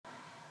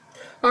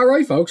All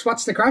right, folks,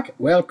 what's the crack?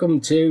 Welcome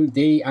to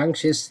the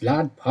Anxious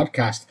Lad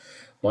podcast.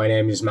 My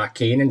name is Matt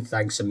Keenan.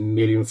 Thanks a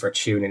million for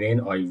tuning in.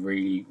 I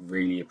really,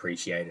 really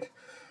appreciate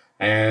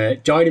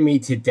it. Joining me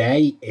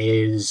today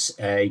is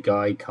a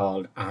guy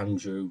called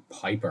Andrew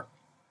Piper.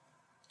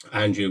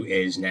 Andrew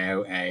is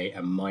now a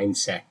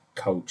mindset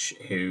coach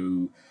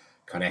who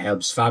kind of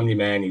helps family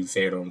men who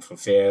feel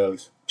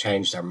unfulfilled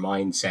change their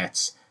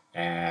mindsets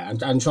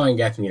and try and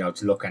get them,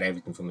 to look at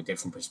everything from a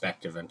different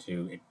perspective and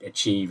to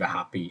achieve a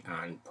happy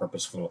and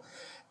purposeful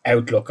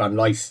outlook on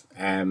life.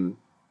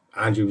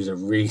 Andrew was a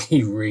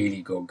really,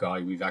 really good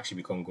guy. We've actually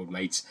become good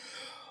mates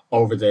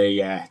over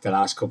the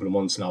last couple of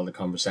months and all the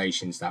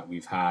conversations that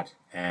we've had.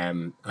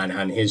 And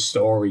his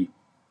story,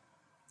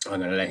 I'm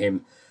going to let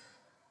him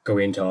go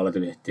into all of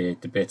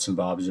the bits and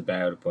bobs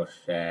about it, but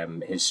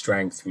his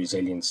strength,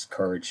 resilience,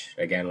 courage,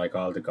 again, like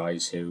all the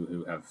guys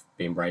who have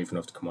been brave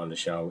enough to come on the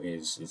show,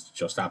 is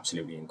just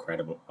absolutely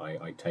incredible.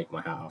 I take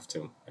my hat off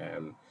to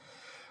him.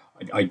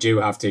 I do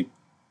have to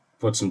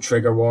put some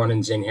trigger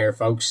warnings in here,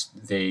 folks.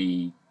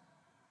 The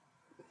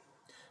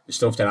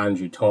stuff that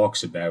Andrew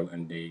talks about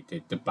and the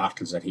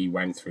battles that he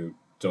went through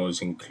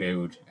does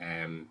include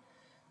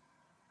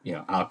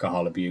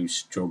alcohol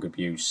abuse, drug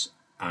abuse,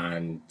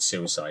 and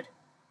suicide.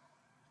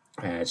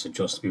 So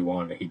just to be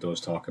warned that he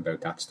does talk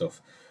about that stuff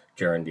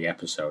during the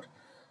episode.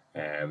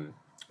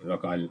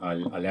 Look,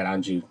 I'll let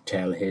Andrew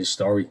tell his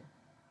story.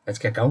 Let's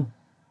get going.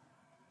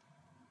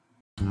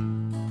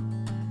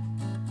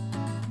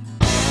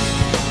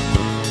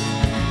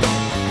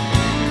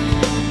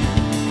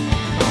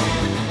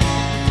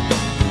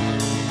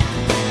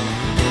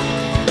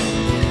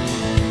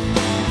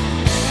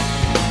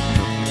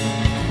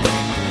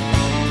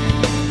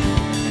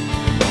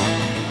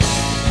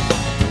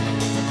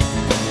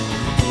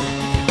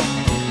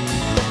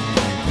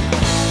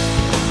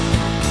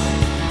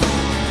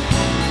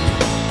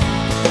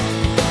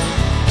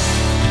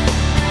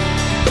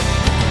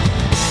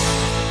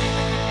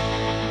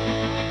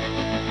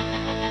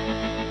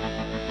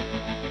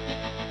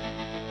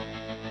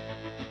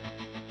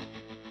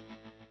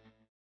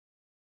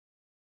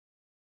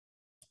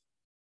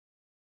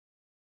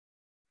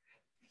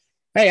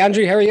 Hey,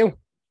 Andrew, how are you?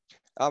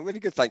 I'm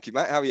really good, thank you,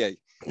 Matt. How are you?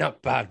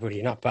 Not bad,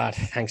 buddy, not bad.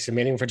 Thanks a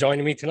million for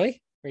joining me tonight.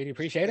 Really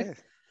appreciate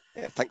it.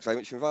 Yeah, thanks very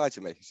much for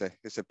inviting me.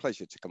 It's a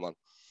pleasure to come on.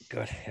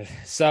 Good.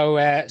 So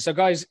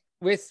guys,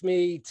 with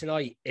me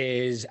tonight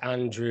is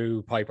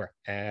Andrew Piper.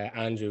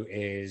 Andrew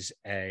is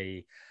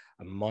a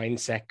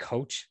mindset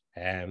coach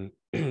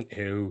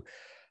who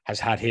has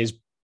had his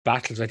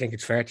battles, I think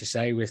it's fair to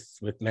say, with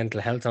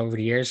mental health over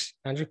the years,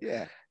 Andrew.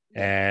 Yeah.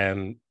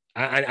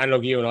 And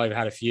look, you and I have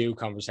had a few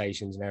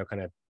conversations now,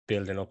 kind of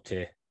building up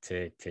to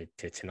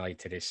tonight,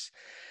 to this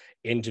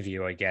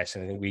interview, I guess.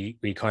 And I think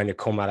we kind of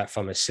come at it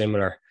from a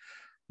similar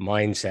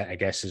mindset, I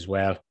guess, as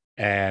well.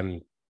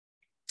 In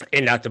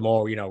that, the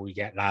more we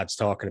get lads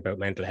talking about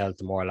mental health,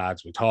 the more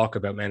lads we talk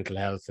about mental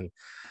health and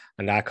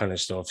that kind of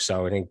stuff.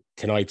 So I think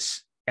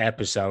tonight's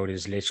episode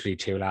is literally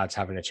two lads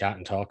having a chat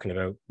and talking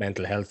about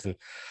mental health and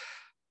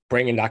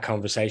bringing that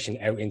conversation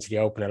out into the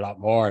open a lot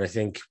more. And I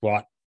think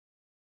what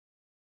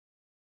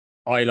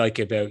I like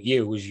about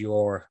you is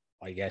your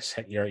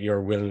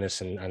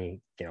willingness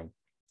and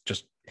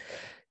just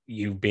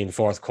you being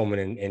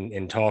forthcoming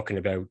in talking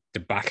about the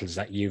battles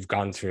that you've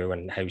gone through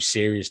and how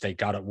serious they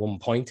got at one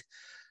point.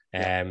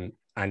 And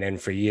then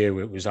for you,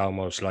 it was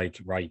almost like,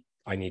 right,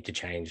 I need to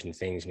change and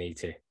things need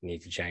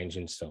to change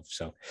and stuff.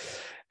 So,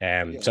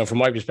 so from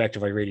my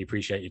perspective, I really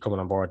appreciate you coming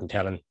on board and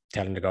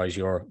telling the guys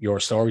your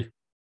story.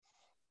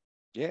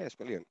 Yeah, it's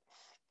brilliant.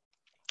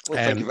 Well,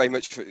 thank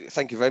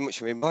you very much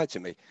for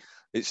inviting me.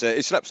 It's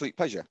an absolute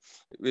pleasure.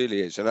 It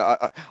really is. And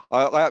I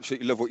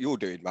absolutely love what you're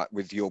doing, Matt,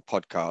 with your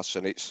podcast.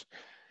 And it's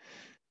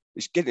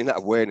getting that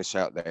awareness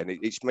out there, and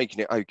it's making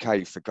it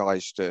okay for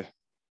guys to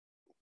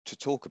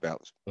talk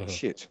about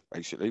shit,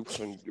 basically.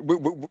 And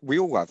we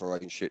all have our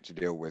own shit to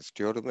deal with.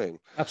 Do you know what I mean?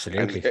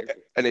 Absolutely.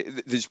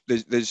 And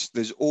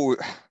there's all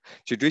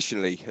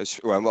traditionally,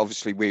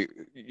 obviously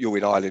you're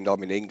in Ireland,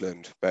 I'm in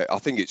England, but I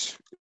think it's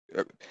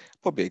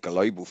probably a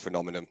global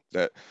phenomenon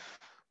that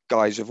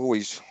guys have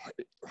always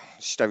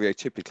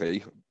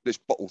stereotypically, let's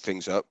bottle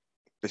things up,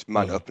 let's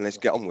man up, and let's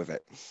get on with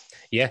it.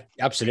 Yeah,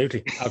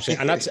 absolutely.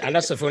 And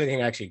that's the funny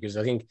thing, actually, because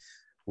I think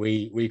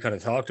we kind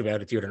of talked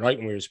about it the other night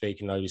when we were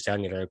speaking. I was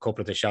telling you that a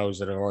couple of the shows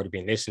that have already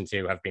been listened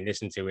to have been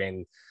listened to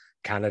in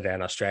Canada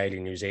and Australia,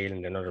 New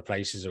Zealand, and other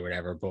places or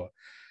whatever. But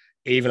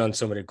even on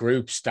some of the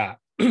groups that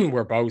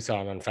we're both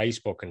on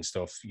Facebook and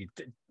stuff,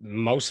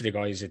 most of the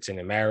guys, it's in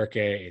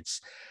America, it's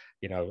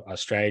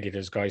Australia,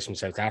 there's guys from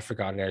South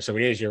Africa on there. So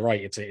it is, you're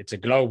right, it's a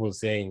global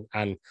thing.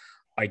 And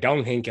I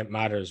don't think it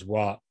matters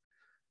what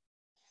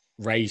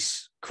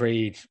race,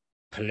 creed,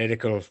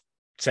 political,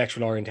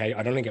 sexual orientation.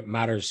 I don't think it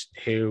matters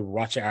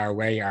what you are,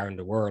 where you are in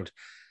the world.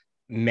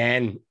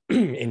 Men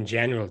in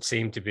general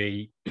seem to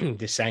be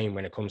the same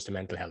when it comes to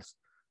mental health.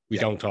 We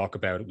don't talk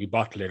about it. We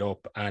bottle it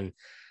up. And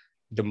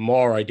the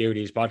more I do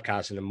these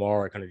podcasts and the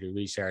more I kind of do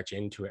research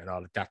into it and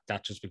all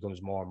that just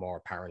becomes more and more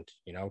apparent,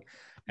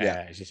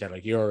 As you said,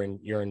 like you're in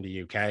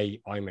the UK,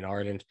 I'm in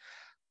Ireland,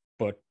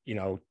 but you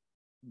know,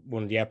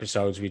 one of the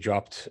episodes we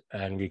dropped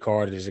and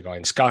recorded is a guy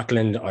in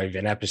Scotland. I've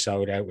an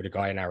episode out with a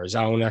guy in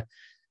Arizona,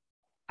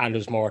 and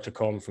there's more to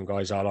come from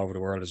guys all over the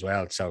world as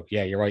well. So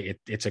yeah, you're right.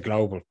 It's a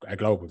global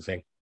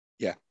thing.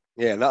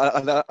 Yeah, and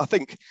I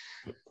think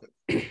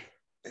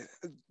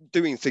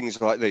doing things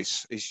like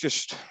this is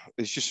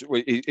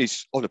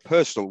it's on a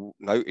personal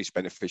note, it's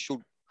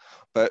beneficial,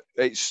 but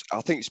I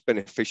think it's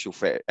beneficial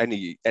for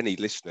any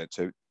listener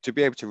to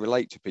be able to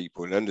relate to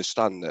people and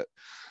understand that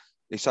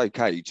it's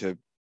okay to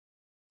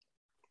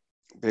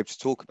be able to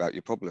talk about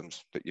your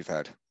problems that you've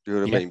had. Do you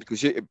know what I mean?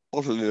 Because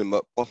bottling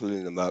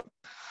them up,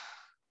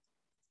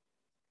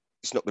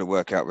 it's not going to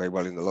work out very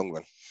well in the long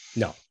run.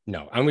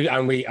 No,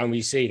 and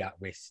we see that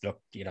with, look,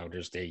 you know,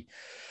 there's the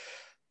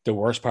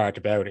worst part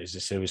about it is the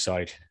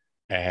suicide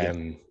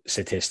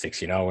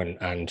statistics, you know,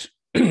 and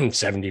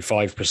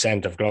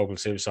 75% of global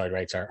suicide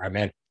rates are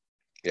men.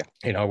 Yeah,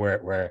 you know,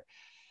 we're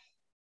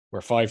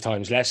 5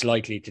 times less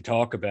likely to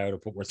talk about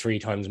it, but we're 3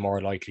 times more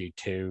likely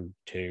to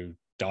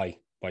die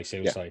by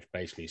suicide,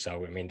 basically.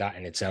 So I mean, that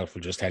in itself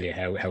will just tell you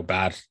how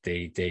bad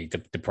the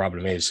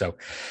problem is. So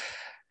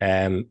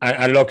and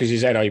look, as you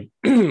said, I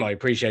I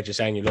appreciate you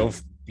saying you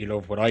love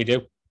what I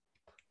do.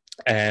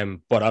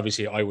 But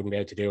obviously I wouldn't be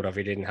able to do it if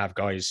we didn't have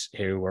guys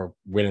who were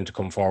willing to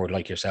come forward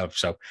like yourself.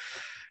 So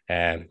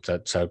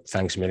so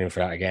thanks a million for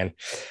that again.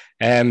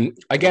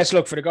 I guess,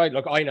 look, for the guy,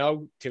 look, I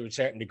know to a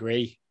certain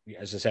degree,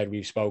 as I said,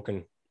 we've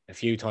spoken a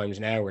few times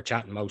now. We're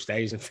chatting most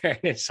days, in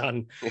fairness,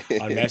 on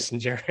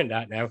Messenger and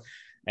that now.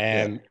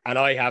 And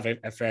I have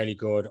a fairly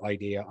good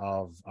idea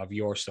of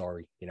your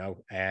story, you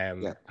know,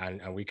 and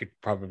we could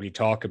probably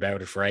talk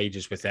about it for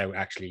ages without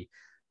actually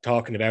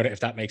talking about it, if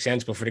that makes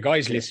sense. But for the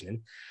guys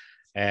listening,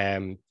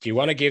 do you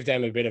want to give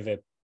them a bit of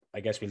I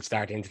guess we'll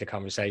start into the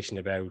conversation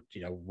about,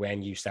 you know,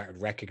 when you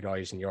started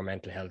recognizing your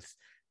mental health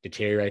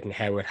deteriorating,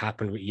 how it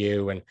happened with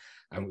you, and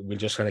we'll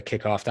just kind of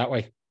kick off that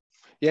way.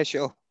 Yeah,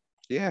 sure.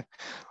 Yeah.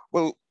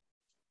 Well,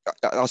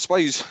 I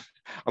suppose,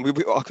 I mean,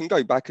 I can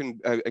go back and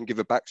give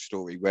a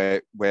backstory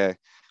where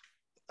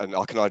and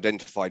I can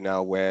identify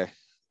now where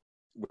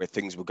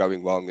things were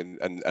going wrong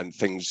and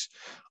things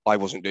I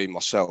wasn't doing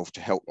myself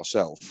to help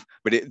myself.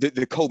 But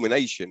the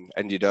culmination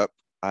ended up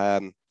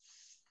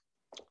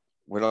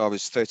when I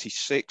was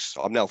 36.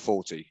 I'm now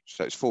 40,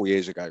 so it's 4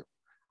 years ago,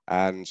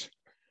 and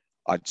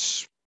I'd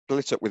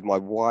split up with my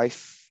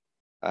wife.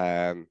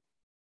 I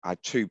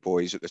had 2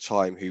 boys at the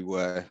time who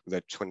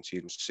they're 20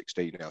 and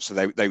 16 now, so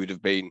they would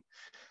have been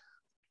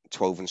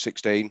 12 and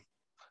 16.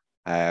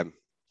 I'd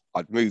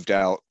moved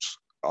out.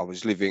 I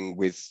was living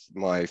with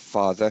my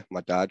father,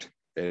 my dad,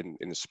 in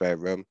the spare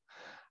room,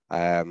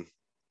 and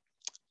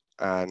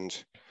I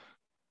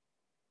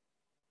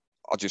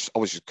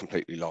was just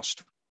completely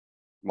lost.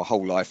 My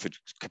whole life had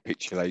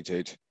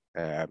capitulated.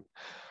 I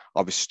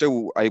was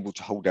still able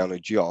to hold down a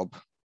job,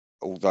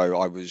 although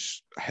I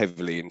was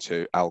heavily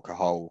into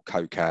alcohol,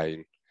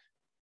 cocaine,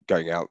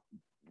 going out,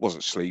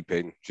 wasn't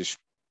sleeping. Just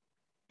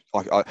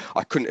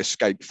I couldn't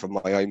escape from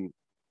my own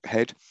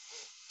head.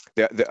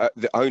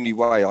 The only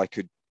way I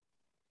could,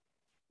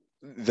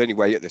 the only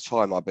way at the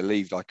time I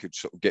believed I could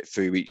sort of get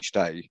through each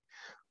day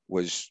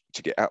was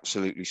to get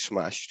absolutely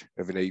smashed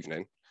of an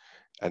evening,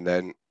 and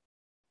then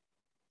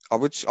I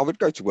would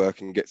go to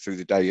work and get through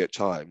the day at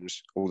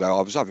times, although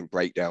I was having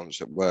breakdowns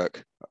at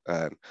work.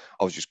 I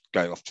was just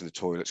going off to the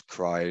toilets,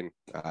 crying.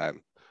 I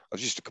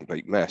was just a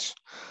complete mess.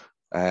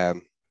 I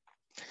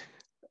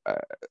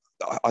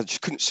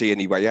just couldn't see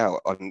any way out.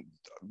 And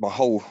the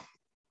whole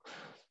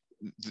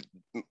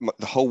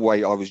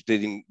way I was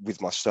dealing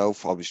with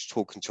myself, I was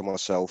talking to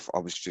myself, I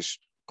was just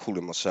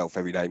calling myself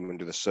every name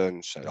under the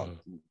sun, saying I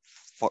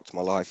fucked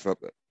my life up.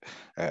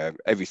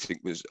 Everything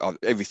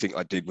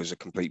I did was a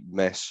complete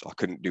mess. I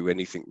couldn't do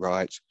anything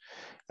right,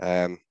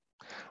 and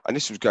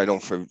this was going on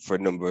for a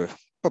number of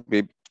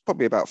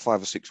probably about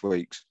 5 or 6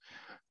 weeks.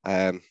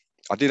 I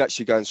did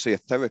actually go and see a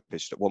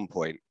therapist at one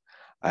point,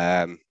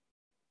 and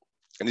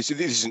this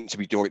isn't to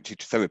be directed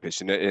to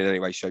therapists in any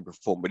way, shape, or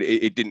form, but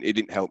it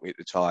didn't help me at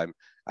the time.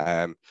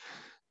 I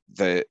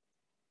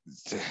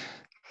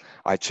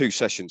had 2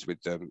 sessions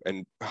with them,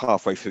 and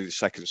halfway through the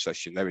second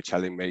session, they were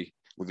telling me,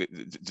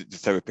 the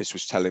therapist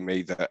was telling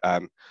me that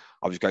I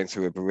was going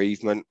through a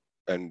bereavement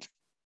and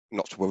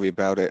not to worry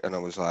about it. And I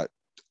was like,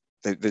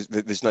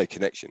 there's no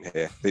connection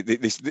here.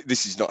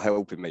 This is not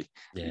helping me.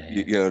 Yeah.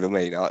 You know what I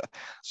mean?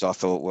 So I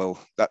thought, well,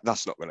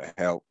 that's not going to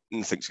help.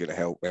 Nothing's going to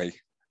help me.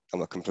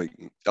 I'm a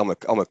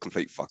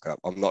complete fuck up.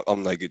 I'm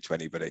no good to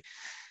anybody.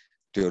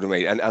 Do you know what I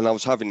mean? And I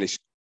was having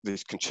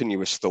this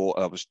continuous thought.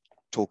 I was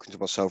talking to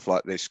myself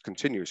like this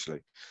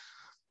continuously,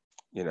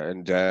 you know,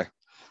 and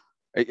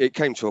it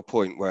came to a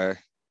point where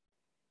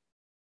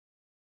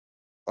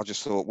I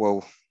just thought,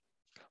 well,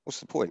 what's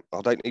the point?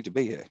 I don't need to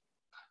be here.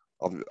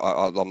 I'm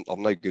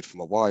no good for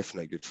my wife,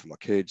 no good for my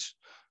kids,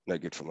 no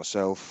good for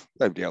myself.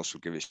 Nobody else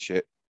will give a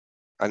shit.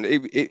 And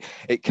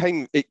it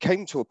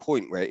came to a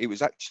point where it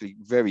was actually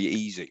very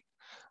easy,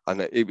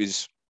 and it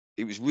was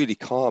really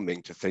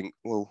calming to think,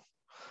 well,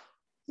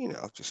 you know,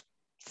 I'll just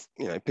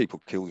you know,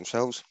 people kill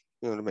themselves.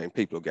 You know what I mean?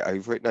 People will get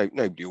over it. No,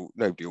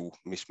 nobody will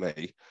miss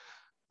me.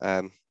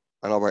 And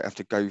I won't have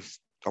to carry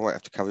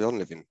on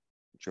living.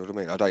 Do you know what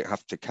I mean? I don't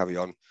have to carry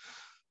on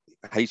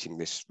hating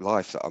this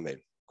life that I'm in,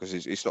 because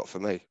it's not for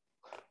me.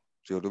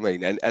 Do you know what I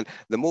mean? And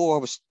the more I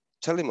was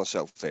telling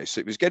myself this,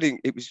 it was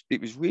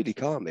really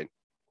calming.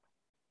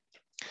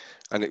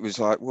 And it was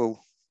like,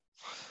 well,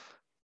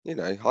 you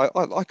know,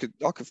 I could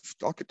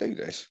do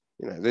this.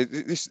 You know,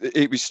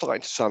 it was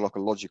starting to sound like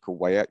a logical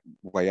way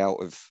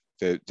out of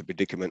the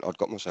predicament I'd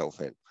got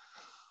myself in.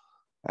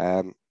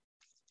 And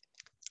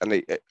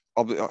I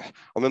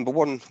remember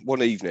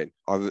one evening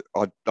I'd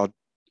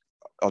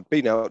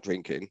been out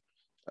drinking,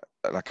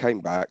 and I came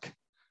back.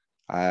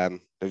 There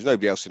was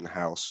nobody else in the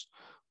house,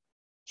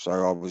 so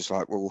I was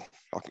like, well,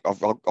 I've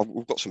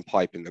got some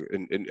pipe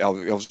I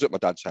was at my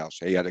dad's house.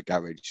 He had a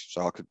garage,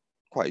 so I could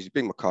quite easily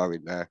bring my car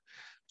in there,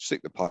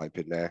 stick the pipe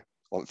in there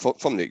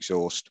from the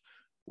exhaust,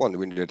 wind the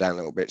window down a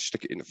little bit,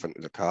 stick it in the front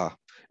of the car.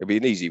 It'd be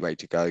an easy way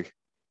to go.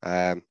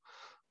 And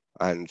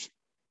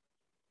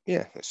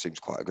yeah, that seems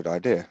quite a good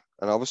idea.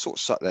 And I was sort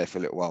of sat there for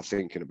a little while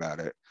thinking about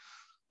it.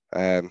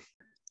 And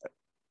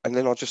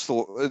then I just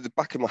thought, at the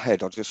back of my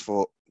head, I just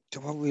thought,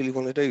 do I really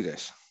want to do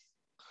this?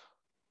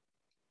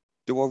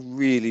 Do I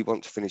really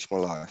want to finish my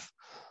life?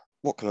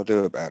 What can I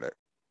do about it?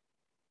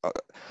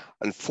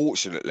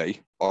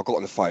 Unfortunately, I got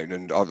on the phone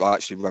and I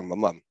actually rang my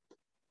mum.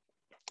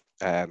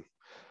 And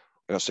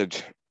I said,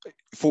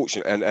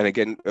 fortunate, and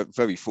again,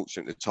 very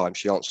fortunate at the time,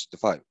 she answered the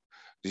phone.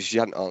 If she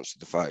hadn't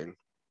answered the phone,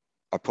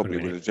 I probably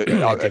would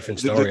have. Different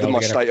story.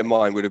 My state of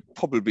mind would have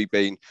probably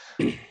been,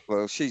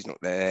 well, she's not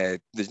there.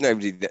 There's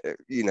nobody there.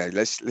 You know,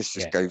 let's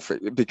just go for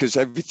it, because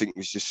everything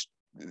was just.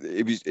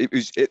 It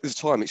was at the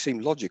time. It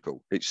seemed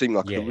logical. It seemed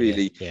like a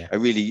really,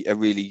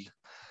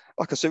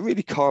 like I said,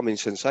 really calming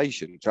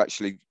sensation to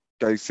actually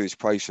go through this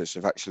process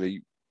of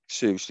actually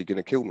seriously going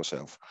to kill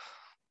myself.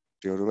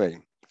 Do you know what I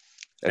mean?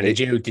 And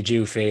did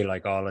you feel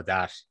like all of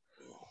that?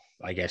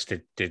 I guess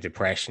the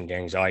depression, the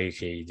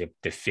anxiety,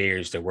 the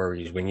fears, the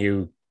worries, when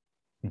you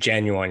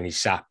genuinely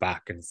sat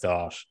back and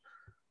thought,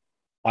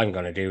 I'm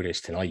going to do this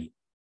tonight,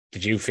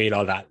 did you feel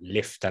all that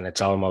lift? And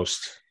it's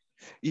almost,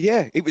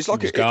 yeah, it was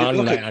like it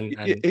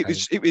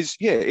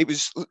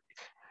was.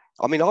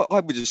 I mean, I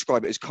would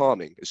describe it as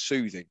calming, as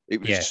soothing.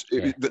 It was,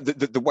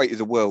 the weight of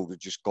the world had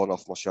just gone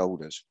off my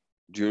shoulders.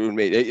 Do you know what I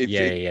mean?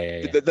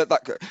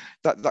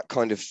 That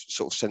kind of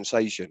sort of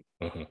sensation,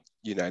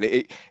 you know, and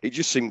it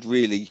just seemed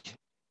really,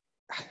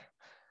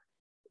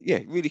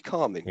 really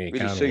calming,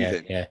 really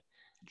soothing. Yeah.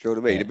 Do you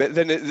know what I mean? But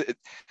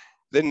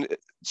then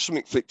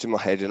something flicked in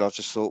my head, and I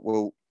just thought,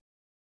 well,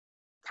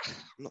 I'm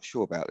not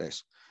sure about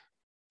this.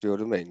 Do you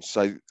know what I mean?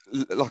 So,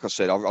 like I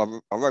said, I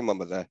rang my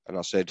mother and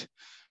I said,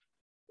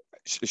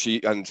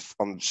 and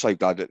I'm so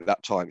glad at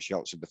that time she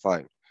answered the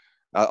phone.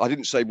 I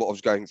didn't say what I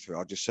was going through.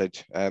 I just said,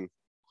 I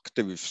could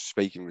do with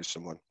speaking with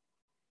someone.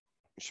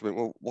 She went,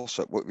 well, what's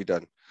up? What have you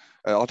done?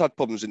 I'd had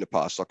problems in the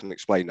past. I can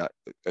explain that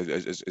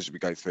as we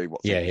go through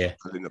what things I've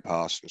done in the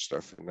past and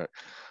stuff. And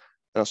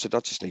I said, I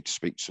just need to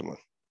speak to someone.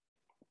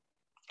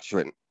 She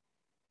went,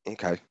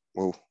 okay,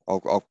 well,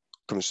 I'll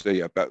come and see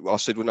you. But I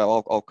said, well,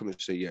 no, I'll come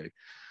and see you.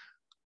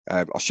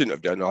 I shouldn't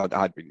have done.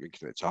 I had been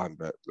drinking at the time,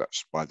 but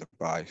that's by the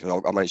by.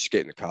 So I managed to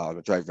get in the car and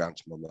I drove round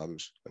to my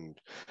mum's and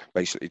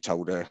basically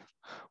told her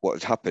what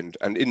had happened.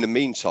 And in the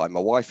meantime, my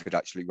wife had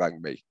actually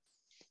rang me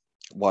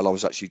while I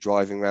was actually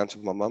driving round to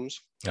my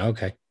mum's.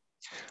 Okay.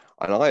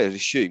 And I had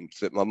assumed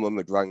that my mum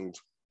had rang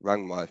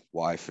my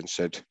wife and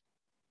said,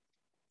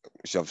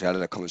 she obviously had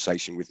a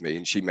conversation with me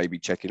and she may be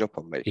checking up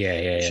on me.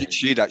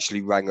 She'd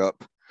actually rang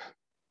up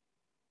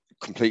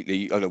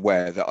completely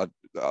unaware that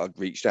I'd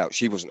reached out.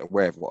 She wasn't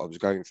aware of what I was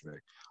going through.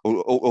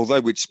 Although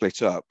we'd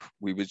split up,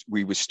 we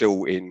were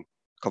still in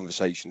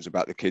conversations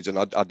about the kids, and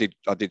I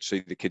did see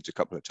the kids a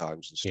couple of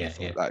times and stuff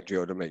like that. Do you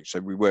know what I mean? So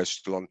we were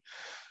still on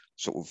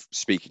sort of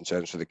speaking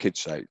terms for the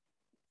kids' sake.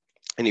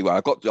 Anyway,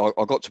 I got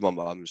to my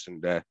mum's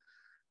and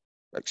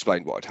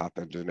explained what had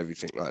happened and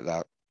everything like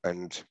that,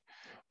 and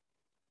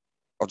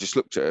I just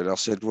looked at her and I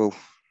said, well,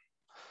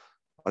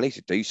 I need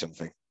to do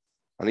something.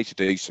 I need to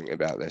do something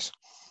about this.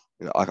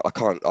 You know, I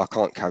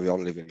can't carry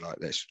on living like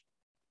this.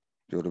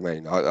 Do you know what I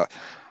mean?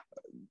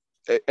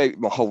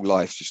 My whole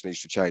life just needs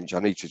to change. I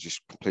need to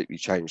just completely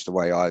change the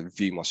way I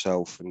view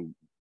myself and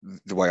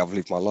the way I've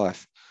lived my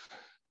life.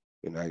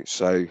 You know,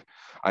 so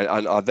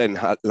I then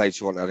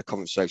later on had a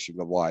conversation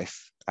with my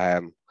wife,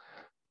 and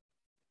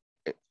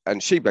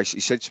she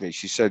basically said to me,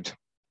 she said,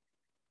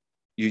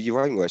 "You're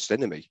your own worst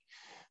enemy.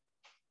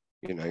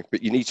 You know,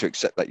 but you need to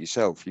accept that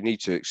yourself. You need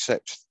to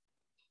accept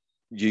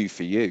you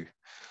for you."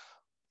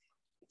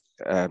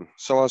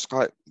 So I was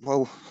like,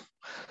 well,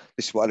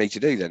 this is what I need to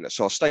do then.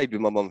 So I stayed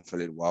with my mum for a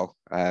little while,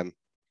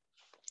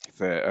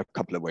 for a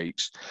couple of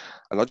weeks,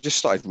 and I just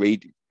started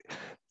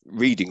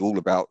reading all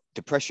about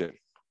depression.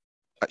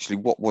 Actually,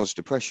 what was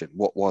depression?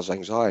 What was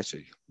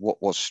anxiety? What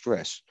was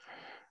stress?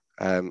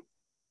 And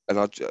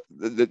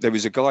there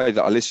was a guy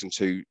that I listened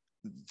to.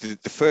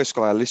 The first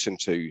guy I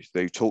listened to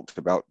who talked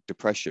about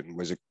depression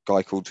was a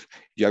guy called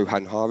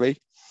Johann Hari.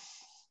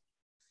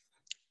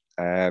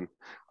 And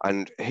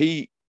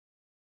I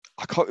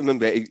can't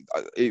remember,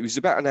 it was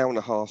about an hour and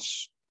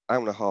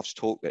a half's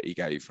talk that he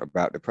gave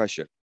about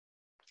depression.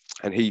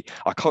 And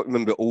I can't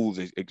remember all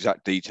the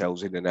exact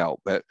details in and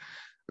out, but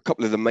a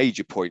couple of the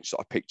major points that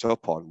I picked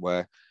up on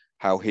were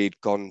how he'd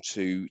gone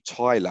to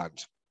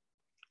Thailand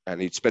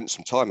and he'd spent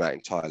some time out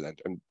in Thailand,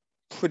 and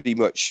pretty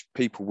much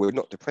people were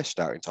not depressed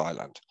out in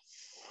Thailand.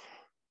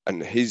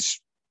 And his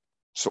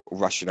sort of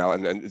rationale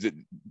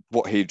and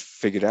what he'd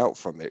figured out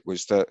from it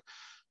was that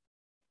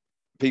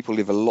people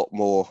live a lot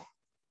more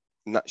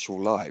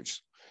natural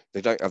lives.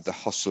 They don't have the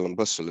hustle and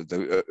bustle of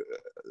the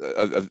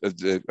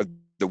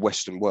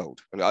Western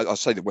world. And I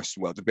say the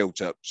Western world, the built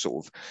up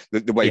sort of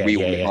the way we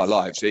all live our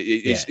lives.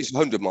 It's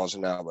 100 miles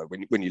an hour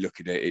when you look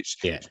at it. It's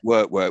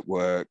work.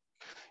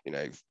 You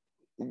know,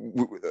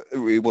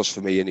 it was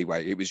for me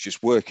anyway. It was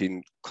just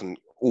working,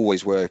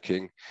 always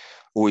working,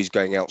 always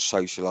going out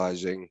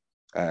socializing,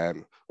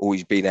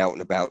 always being out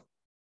and about,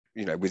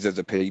 you know, with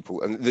other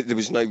people. And there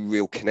was no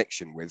real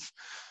connection with.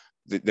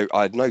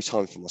 I had no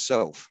time for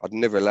myself. I'd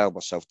never allowed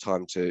myself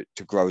time to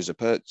grow as a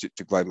person,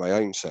 to grow my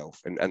own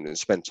self and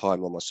spend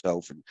time on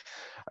myself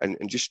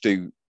and just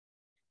do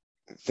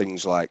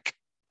things like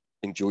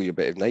enjoy a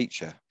bit of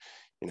nature,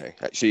 you know,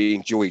 actually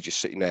enjoy just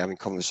sitting there having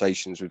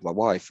conversations with my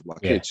wife and my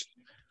kids.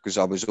 Because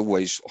I was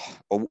always,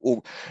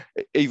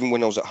 even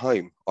when I was at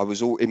home, I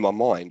was all in my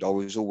mind. I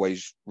was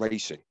always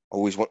racing. I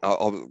always what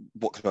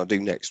can I do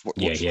next? What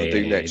should I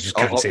do next? You just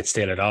can't sit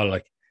still at all.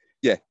 Like,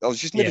 I was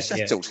just never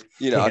settled.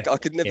 You know, I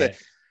could never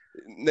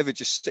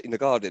just sit in the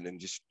garden and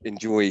just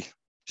enjoy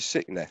just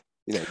sitting there.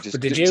 You know, just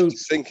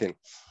thinking.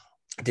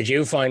 Did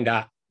you find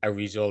that a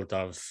result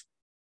of?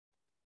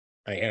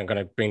 I'm going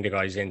to bring the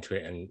guys into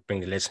it and bring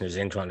the listeners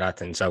into on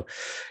that. And so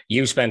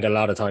you spend a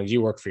lot of time, you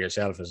work for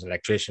yourself as an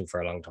electrician for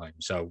a long time.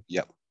 So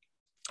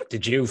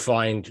did you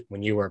find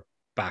when you were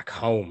back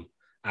home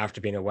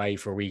after being away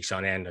for weeks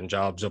on end on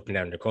jobs up and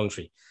down the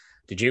country,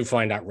 did you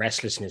find that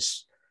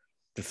restlessness,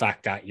 the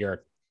fact that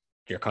you're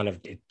kind of,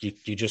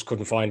 you just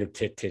couldn't find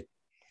it to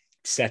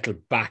settle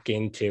back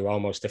into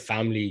almost a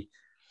family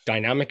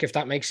dynamic, if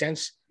that makes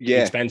sense?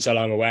 You spend so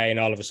long away and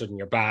all of a sudden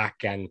you're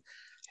back and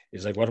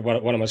it's like, what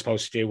am I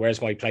supposed to do?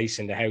 Where's my place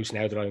in the house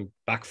now that I'm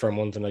back for a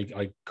month and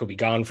I could be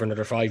gone for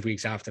another 5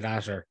 weeks after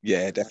that? Or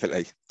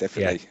definitely.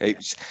 I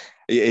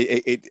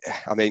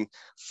mean,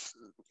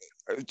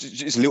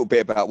 just a little bit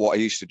about what I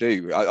used to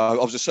do. I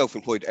was a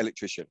self-employed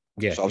electrician.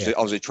 So I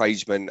was a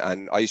tradesman,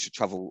 and I used to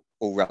travel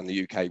all around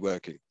the UK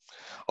working.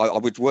 I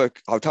would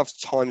have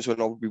times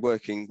when I would be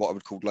working what I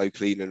would call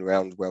locally in and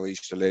around where I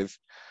used to live.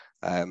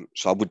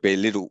 So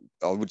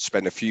I would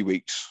spend a few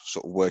weeks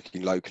sort of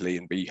working locally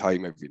and be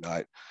home every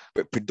night,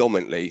 but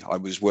predominantly I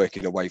was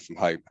working away from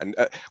home. And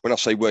when I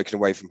say working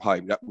away from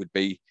home, that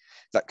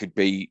could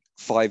be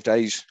 5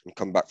 days and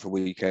come back for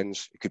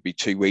weekends. It could be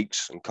 2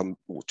 weeks or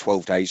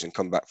 12 days and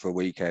come back for a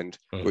weekend.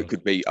 Or it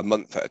could be a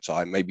month at a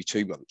time, maybe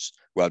 2 months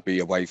where I'd be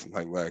away from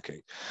home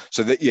working.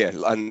 So that,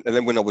 and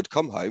then when I would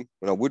come home,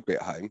 when I would be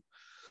at home,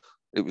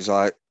 it was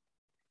like,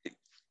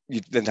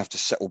 you'd then have to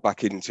settle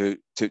back into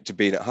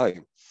being at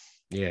home.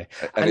 Yeah,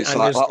 and it's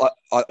like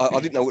I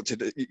didn't know what to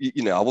do.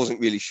 You know, I wasn't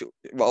really sure.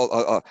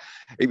 Well,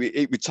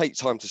 it would take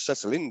time to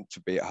settle in to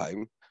be at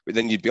home, but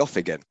then you'd be off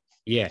again.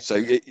 Yeah. So,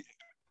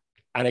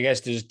 and I guess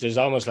there's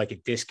almost like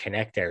a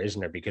disconnect there, isn't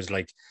there? Because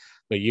like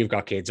you've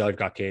got kids, I've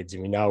got kids,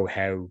 and we know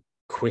how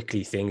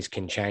quickly things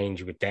can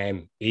change with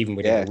them, even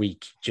within a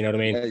week. Do you know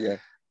what I mean? Yeah.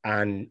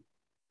 And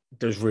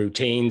there's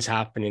routines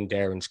happening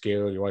there in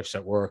school. Your wife's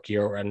at work.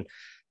 And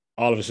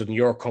all of a sudden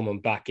you're coming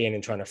back in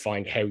and trying to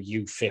find how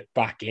you fit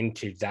back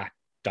into that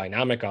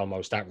dynamic,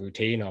 almost that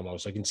routine.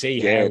 Almost, I can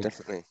see how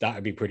definitely that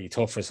would be pretty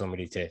tough for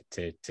somebody to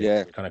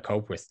kind of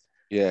cope with.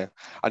 Yeah,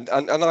 and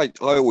I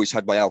always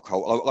had my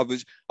alcohol.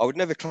 I would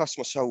never class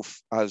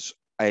myself as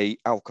a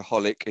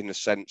alcoholic in the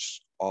sense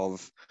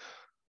of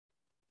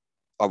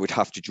I would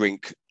have to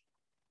drink.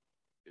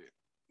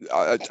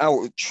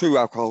 True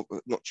alcohol,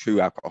 not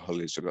true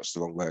alcoholism. That's the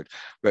wrong word.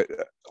 But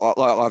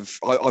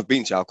I've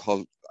been to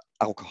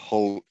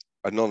alcohol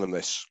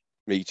anonymous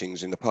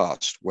meetings in the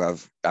past where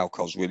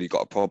alcohol's really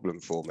got a problem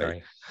for me.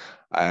 Right.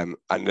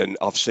 And then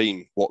I've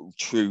seen what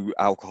true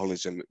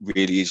alcoholism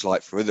really is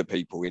like for other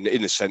people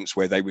in a sense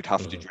where they would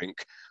have to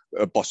drink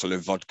a bottle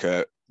of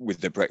vodka with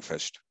their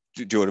breakfast.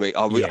 Do you know what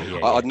I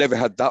mean? I'd never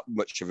had that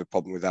much of a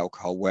problem with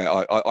alcohol where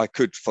I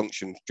could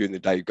function during the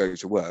day, go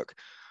to work,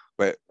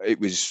 but it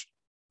was,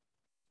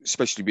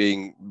 especially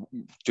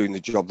doing the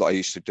job that I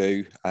used to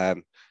do,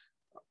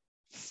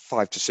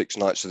 5 to 6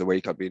 nights of the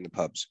week I'd be in the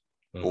pubs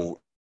or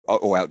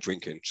out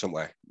drinking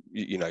somewhere,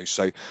 you know.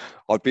 So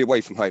I'd be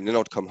away from home, then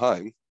I'd come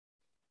home,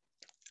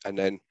 and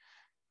then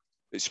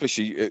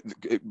especially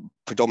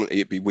predominantly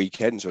it'd be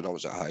weekends when I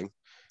was at home,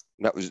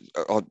 and that was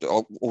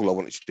all I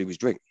wanted to do was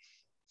drink,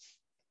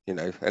 you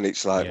know. And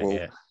it's like,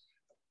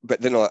 but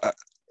then I'd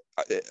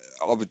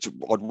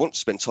want to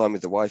spend time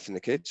with the wife and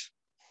the kids,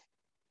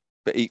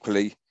 but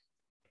equally,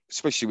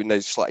 especially when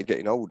they started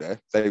getting older,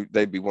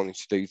 they'd be wanting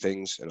to do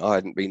things, and I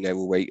hadn't been there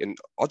all week, and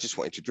I just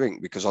wanted to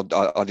drink because I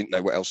didn't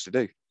know what else to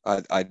do.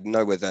 I had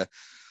no other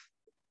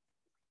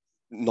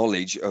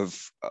knowledge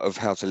of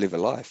how to live a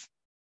life.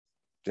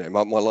 You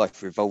know, my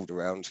life revolved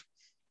around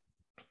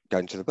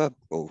going to the pub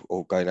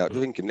or going out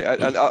drinking.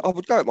 And I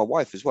would go with my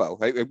wife as well.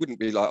 It wouldn't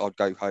be like I'd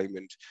go home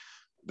and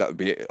that would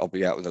be it. I'll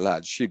be out with the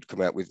lads. She'd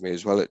come out with me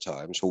as well at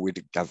times, or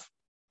we'd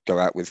go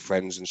out with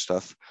friends and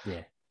stuff.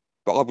 Yeah.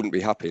 But I wouldn't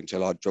be happy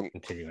until I'd drunk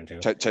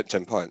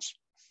 10 pints.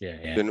 Yeah,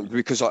 yeah. And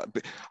because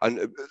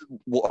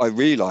what I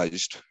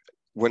realised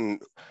when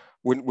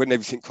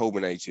everything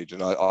culminated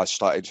and I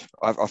started,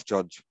 after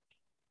I'd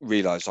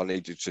realised I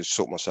needed to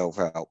sort myself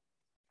out,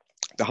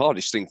 the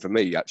hardest thing for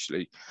me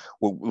actually,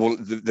 well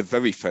the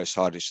very first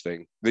hardest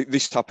thing,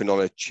 this happened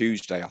on a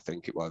Tuesday, I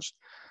think it was,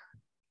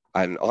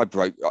 and I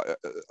broke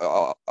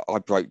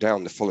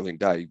down the following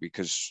day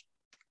because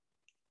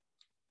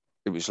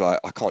it was like,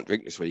 I can't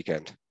drink this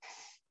weekend,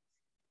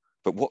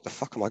 but what the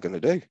fuck am I going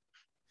to do?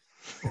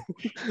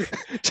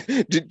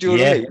 do you know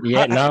what I mean?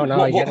 Yeah,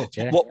 no, I get it.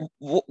 Yeah.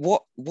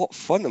 What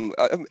fun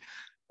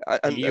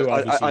and you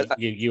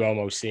obviously you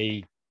almost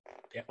see,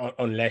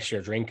 unless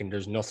you're drinking,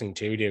 there's nothing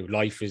to do.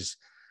 Life is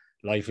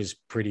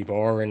pretty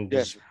boring.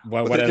 Yeah.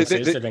 Well, what else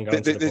is there than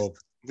going to the pub?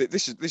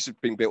 This has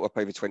been built up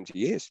over 20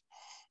 years.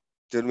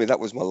 Do you know what I mean? That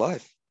was my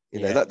life. You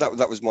know,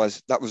 that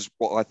was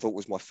what I thought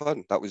was my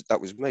fun. That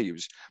was me. It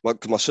was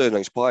because my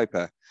surname's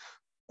Piper,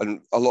 and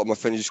a lot of my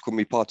friends just call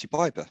me Party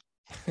Piper.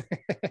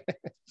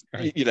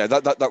 Right. You know,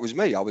 that was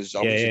me. I was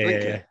a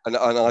drinker, and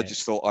I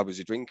just thought I was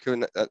a drinker,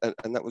 and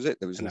that was it.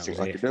 There was nothing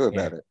I could do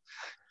about it.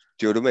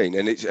 Do you know what I mean?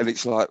 And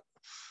it's like,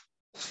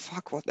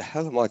 fuck, what the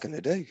hell am I going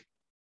to do?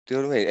 Do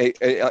you know what I mean?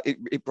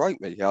 It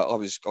broke me. I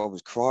was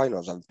crying. I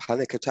was having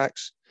panic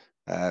attacks.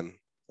 I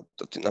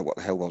didn't know what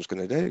the hell I was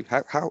going to do.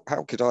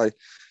 How could I?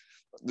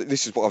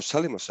 This is what I was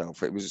telling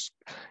myself.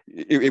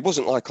 It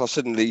wasn't like I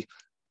suddenly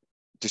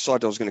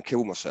decided I was going to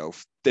kill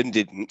myself, then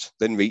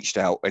reached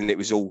out, and it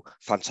was all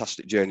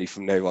fantastic journey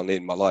from there on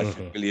in. My life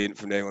was brilliant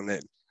from there on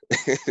in.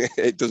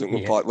 It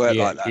doesn't quite work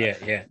like that.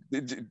 Yeah. Do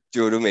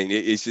you know what I mean?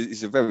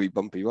 It's a very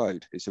bumpy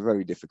road. It's a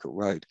very difficult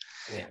road,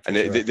 and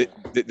sure.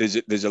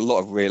 There's a lot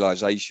of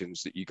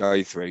realizations that you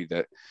go through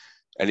that,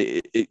 and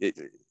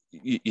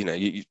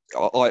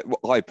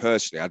I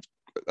personally had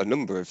a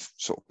number of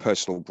sort of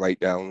personal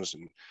breakdowns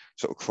and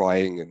sort of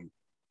crying, and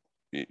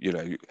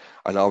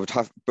and I would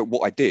have, but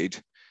what I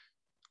did,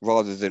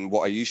 rather than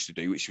what I used to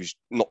do, which was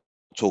not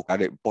talk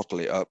about it, bottle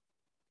it up,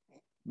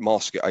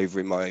 mask it over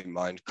in my own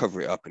mind,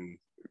 cover it up, and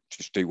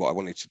just do what I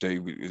wanted to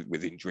do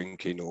within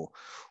drinking, or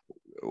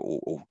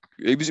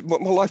it was, my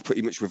life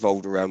pretty much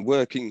revolved around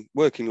working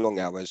long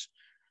hours,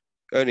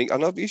 earning,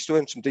 and I used to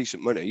earn some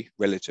decent money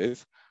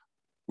relative,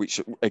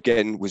 which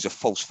again was a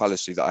false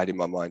fallacy that I had in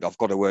my mind. I've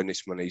got to earn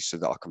this money so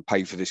that I can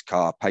pay for this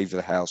car, pay for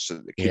the house, so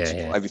that the kids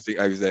have got everything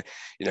over there.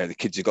 You know, the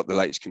kids have got the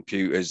latest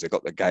computers, they've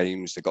got the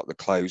games, they've got the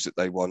clothes that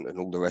they want, and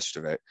all the rest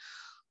of it.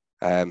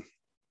 And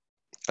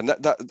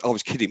that I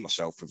was kidding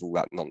myself with all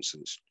that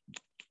nonsense.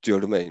 Do you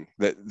know what I mean?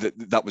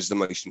 That was the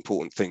most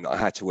important thing, that I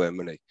had to earn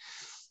money.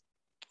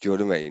 Do you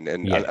know what I mean?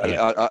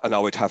 And I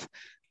would have,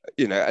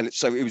 and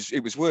so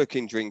it was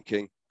working,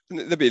 drinking, and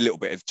there'd be a little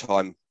bit of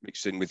time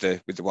mixed in with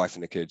the wife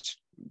and the kids.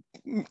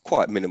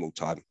 Quite minimal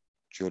time.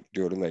 Do you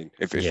know what I mean?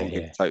 If I'm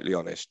being totally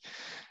honest,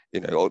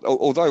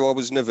 although I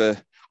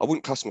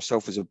wouldn't class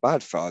myself as a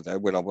bad father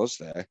when I was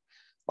there.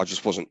 I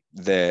just wasn't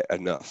there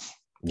enough.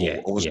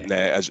 I wasn't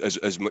there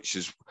as much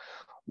as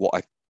what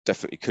I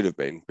definitely could have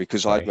been,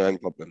 because I had my own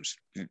problems.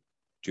 Do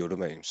you know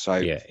what I mean?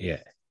 So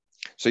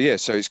So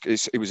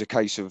it was a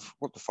case of,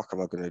 what the fuck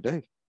am I going to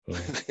do?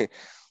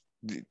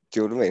 Do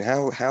you know what I mean?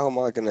 How am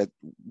I going to?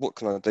 What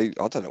can I do?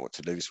 I don't know what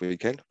to do this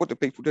weekend. What do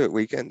people do at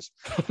weekends?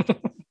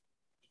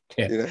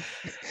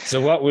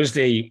 So what was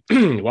the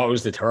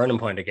turning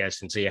point, I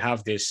guess? And so you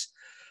have this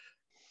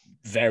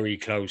very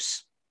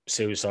close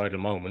suicidal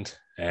moment.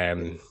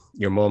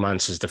 Your mum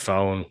answers the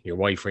phone. Your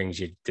wife rings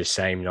you the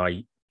same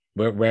night.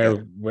 Where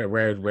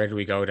do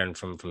we go then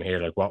from here?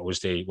 Like, what was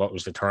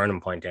the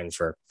turning point then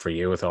for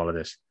you with all of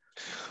this?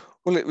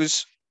 Well, it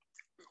was.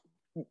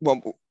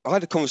 Well, I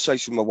had a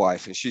conversation with my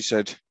wife, and she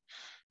said,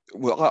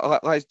 "Well,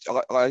 I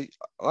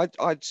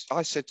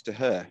said to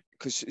her,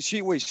 because she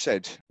always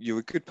said, you're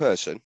a good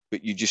person,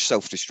 but you just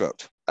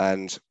self-destruct,"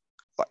 and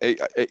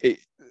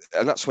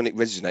and that's when it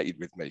resonated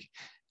with me.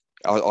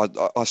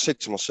 I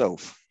said to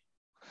myself,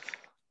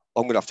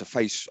 I'm going to have to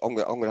face. I'm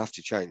going to have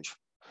to change.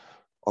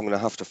 I'm going to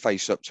have to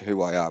face up to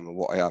who I am and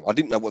what I am. I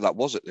didn't know what that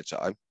was at the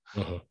time.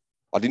 Mm-hmm.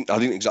 I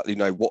didn't exactly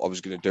know what I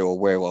was going to do, or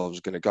where I was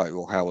going to go,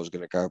 or how I was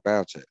going to go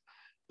about it.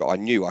 But I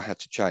knew I had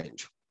to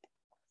change.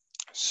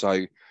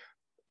 So,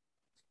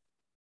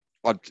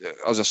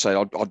 as I say,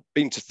 I'd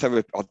been to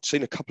therapy. I'd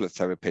seen a couple of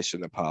therapists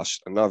in the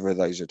past, and neither of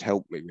those had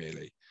helped me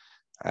really.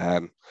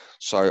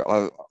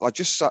 So I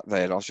just sat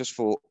there, and I just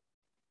thought,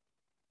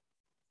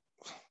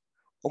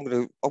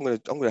 I'm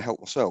gonna help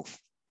myself.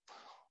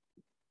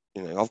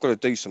 I've got to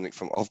do something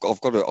I've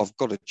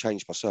got to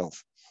change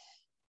myself.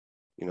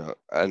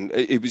 And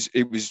it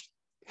was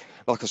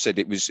like I said,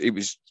 I got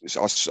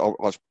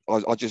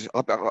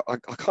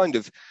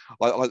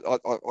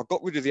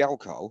rid of the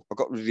alcohol. I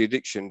got rid of the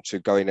addiction to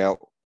going out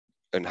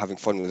and having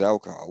fun with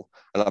alcohol,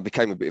 and I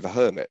became a bit of a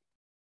hermit.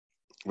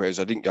 Whereas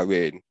I didn't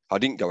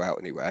go out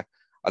anywhere,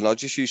 and I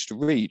just used to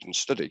read and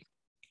study.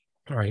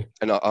 Right.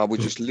 And I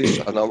would just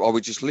listen, and I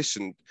would just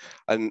listen.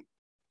 And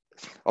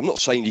I'm not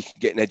saying you can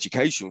get an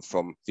education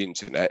from the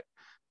internet,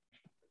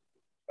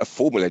 a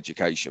formal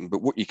education,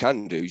 but what you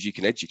can do is you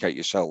can educate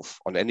yourself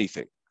on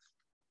anything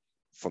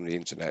from the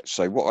internet.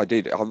 So what I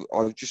did,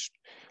 I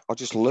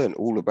just learned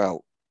all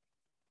about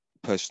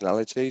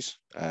personalities.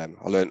 I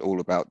learned all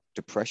about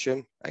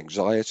depression,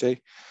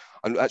 anxiety,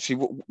 and actually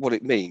what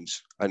it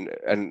means, and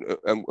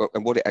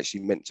what it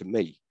actually meant to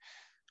me.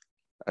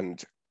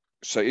 And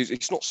so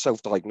it's not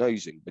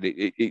self-diagnosing, but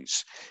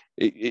it's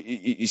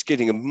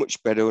getting a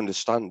much better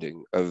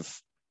understanding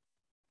of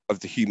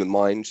the human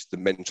mind, the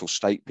mental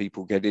state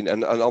people get in.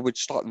 And I would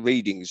start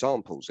reading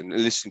examples and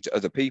listening to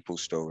other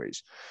people's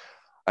stories,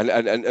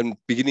 and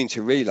beginning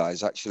to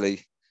realize,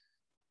 actually,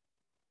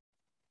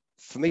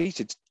 for me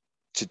to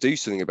do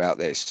something about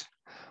this,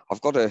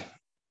 I've got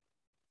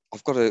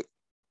to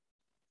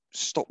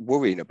stop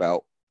worrying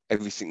about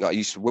everything that I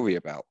used to worry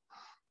about,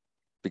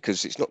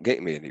 because it's not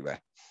getting me anywhere.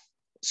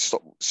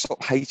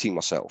 Stop hating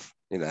myself,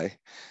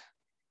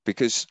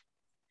 because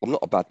I'm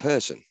not a bad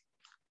person.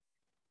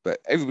 But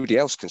everybody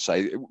else can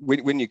say,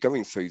 when you're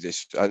going through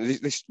this,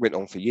 this went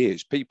on for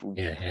years. People,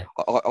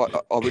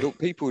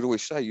 people would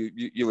always say,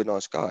 you're a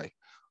nice guy.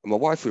 And my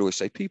wife would always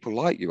say, people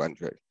like you,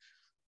 Andrew.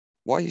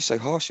 Why are you so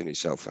harsh on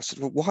yourself? I said,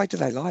 well, why do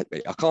they like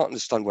me? I can't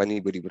understand why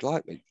anybody would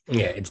like me.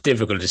 Yeah, it's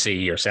difficult to see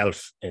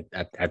yourself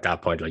at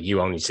that point. Like,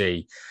 you only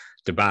see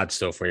the bad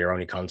stuff where you're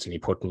only constantly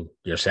putting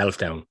yourself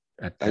down.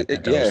 At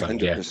yeah,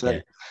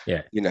 100%.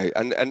 Yeah.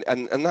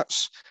 And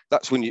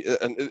that's when you,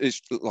 and it's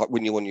like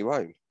when you're on your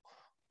own.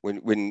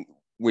 When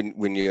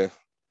you're,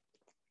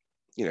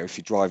 if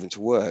you're driving to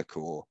work,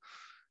 or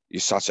you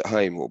sat at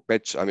home, or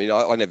bed. I mean,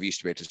 I never used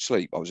to be able to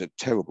sleep. I was a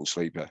terrible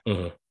sleeper.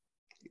 Mm-hmm.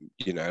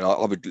 And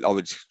I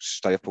would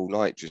stay up all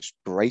night just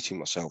berating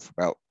myself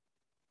about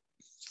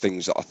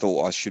things that I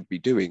thought I should be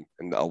doing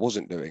and that I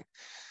wasn't doing.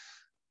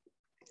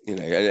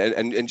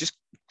 And just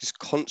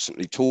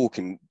constantly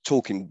talking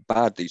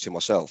badly to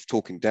myself,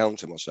 talking down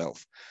to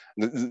myself.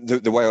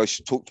 The way I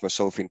should talk to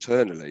myself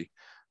internally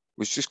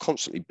was just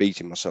constantly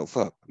beating myself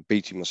up and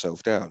beating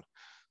myself down.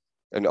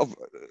 And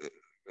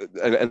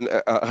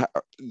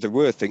there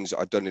were things that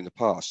I'd done in the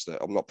past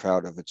that I'm not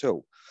proud of at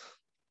all,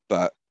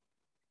 but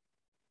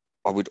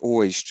I would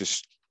always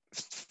just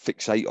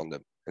fixate on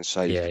them and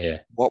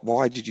say,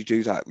 why did you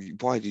do that?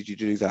 Why did you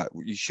do that?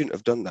 You shouldn't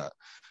have done that.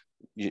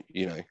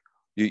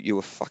 You're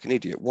a fucking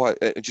idiot. Why?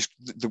 I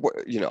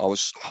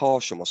was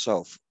harsh on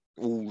myself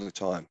all the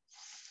time.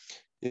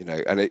 When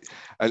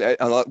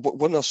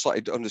I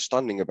started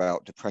understanding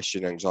about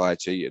depression,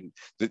 anxiety, and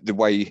the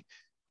way,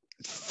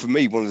 for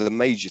me, one of the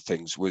major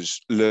things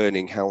was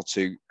learning how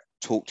to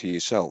talk to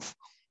yourself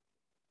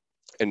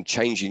and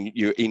changing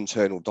your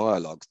internal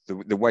dialogue.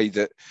 The way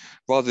that,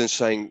 rather than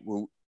saying,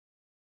 well,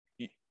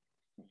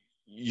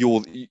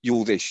 you're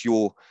this,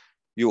 you're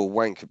a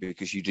wanker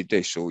because you did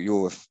this, or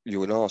you're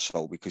an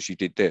arsehole because you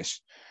did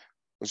this,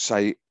 I'd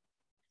say,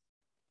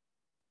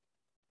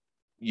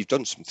 you've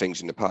done some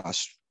things in the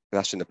past.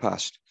 That's in the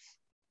past.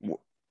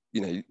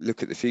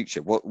 Look at the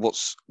future. What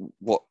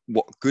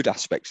good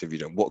aspects have you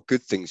done? What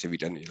good things have you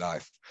done in your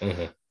life?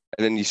 Mm-hmm. And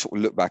then you sort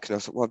of look back, and I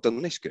thought, well, I've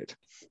done this good.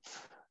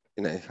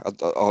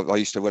 I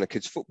used to run a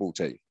kids' football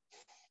team.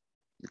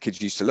 The kids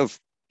used to love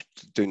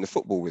doing the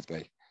football with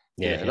me.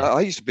 And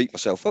I used to beat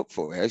myself up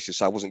for it. I used to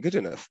say I wasn't good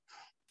enough.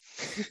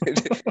 Do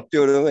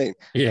you know what I mean?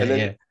 Yeah, and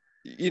then,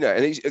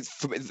 and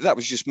for me, that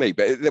was just me,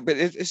 but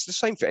it's the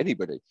same for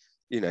anybody.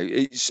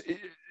 It's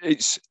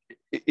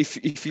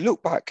if you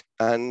look back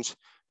and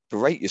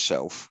berate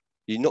yourself,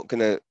 you're not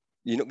gonna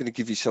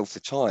give yourself the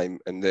time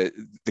and the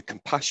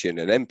compassion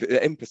and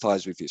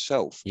empathize with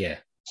yourself. Yeah.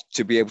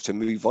 To be able to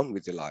move on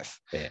with your life.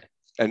 Yeah.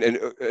 And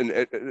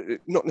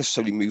not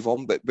necessarily move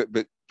on, but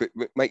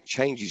make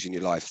changes in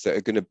your life that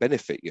are going to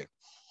benefit you.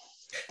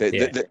 And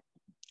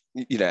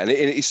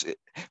it's,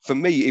 for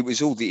me, it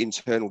was all the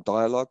internal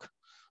dialogue.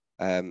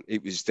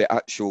 It was the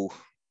actual,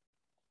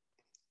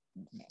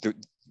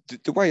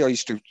 the way I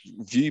used to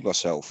view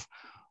myself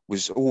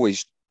was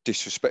always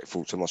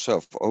disrespectful to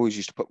myself. I always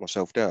used to put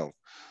myself down,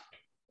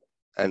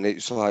 and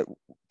it's like,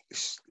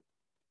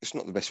 it's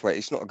not the best way.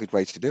 It's not a good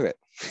way to do it.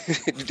 Do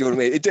you know what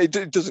I mean?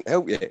 It doesn't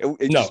help you.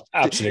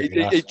 Absolutely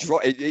not.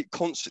 It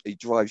constantly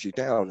drives you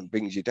down and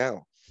brings you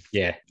down.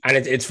 Yeah, and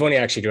it's funny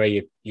actually the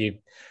way you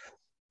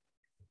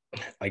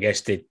I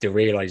guess the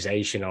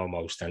realization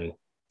almost, and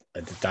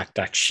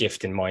that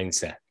shift in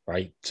mindset,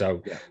 right?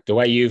 So the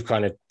way you've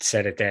kind of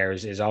said it there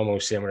is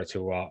almost similar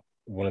to what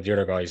one of the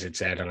other guys had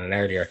said on an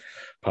earlier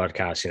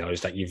podcast.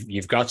 Is that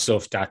you've got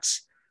stuff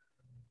that's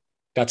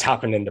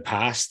happened in the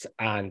past,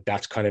 and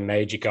that's kind of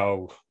made you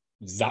go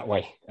that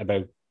way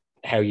about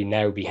how you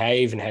now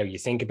behave and how you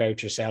think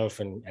about yourself,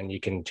 and you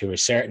can, to a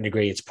certain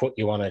degree, it's put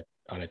you on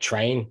on a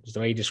train, is the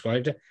way he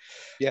described it.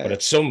 Yeah. But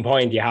at some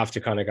point, you have to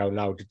kind of go,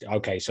 no,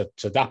 okay, so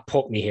that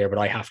put me here, but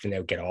I have to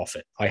now get off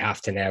it. I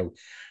have to now,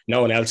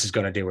 no one else is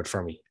going to do it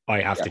for me.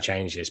 I have to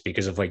change this,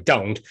 because if I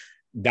don't,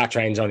 that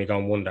train's only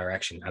going one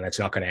direction, and it's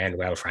not going to end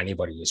well for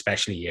anybody,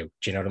 especially you.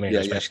 Do you know what I mean?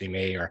 Especially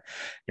me, or,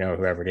 you know,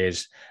 whoever it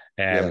is.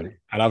 And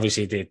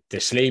obviously the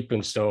sleep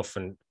and stuff,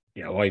 and,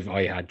 you know,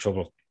 I had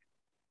trouble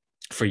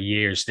for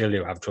years, still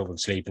do have trouble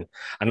sleeping,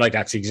 and like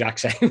that's the exact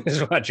same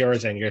as what you're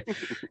saying.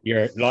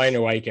 You're lying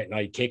awake at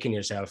night, kicking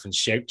yourself and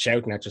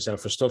shouting at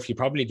yourself for stuff you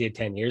probably did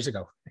 10 years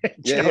ago. Do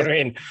you know what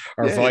I mean?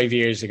 Or 5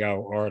 years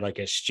ago, or like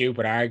a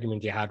stupid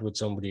argument you had with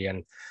somebody,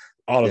 and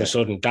all of a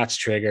sudden that's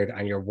triggered,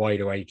 and you're wide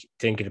awake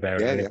thinking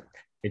about it. And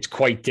it's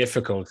quite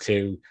difficult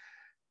to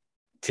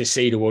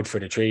see the wood for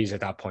the trees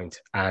at that point,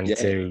 and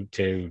to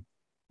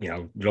you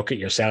know, look at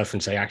yourself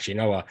and say, actually, you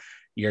know what,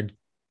 you're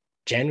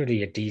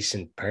generally a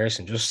decent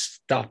person. Just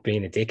stop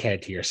being a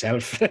dickhead to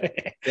yourself. You know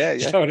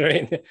what I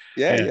mean?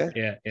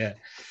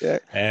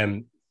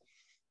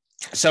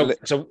 So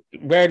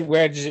where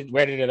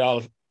did it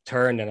all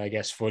turn then, I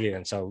guess, fully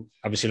then? So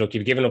obviously, look,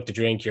 you've given up the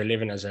drink, you're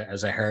living as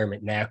a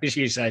hermit now, as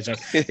you say. So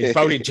it's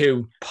probably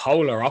two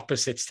polar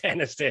opposites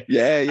then as to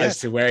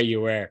where you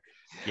were,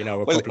 you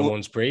know, a couple of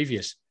months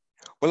previous.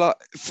 Well,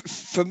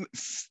 for me,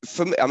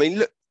 I mean,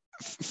 look,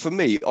 for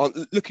me,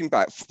 looking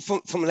back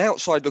from an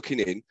outside looking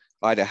in,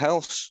 I had a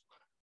house,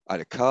 I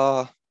had a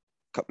car, a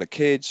couple of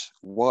kids,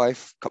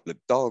 wife, a couple of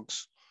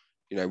dogs.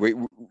 You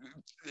know,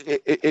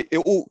 it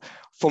all,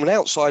 from an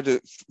outsider.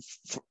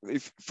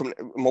 From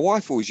my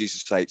wife always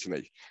used to say to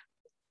me,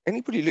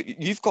 "Anybody, look,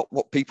 you've got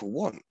what people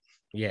want.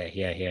 Yeah.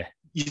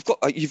 You've got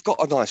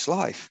a nice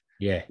life.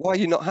 Yeah. Why are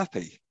you not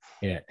happy?"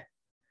 Yeah.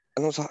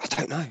 And I was like, I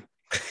don't know.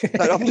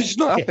 I'm just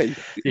not happy.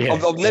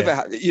 I've never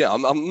had. Yeah,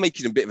 I'm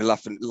making a bit of a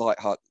laugh and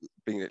light-heart,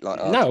 being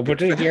like. No,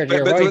 but you're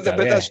right.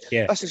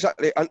 That's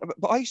exactly.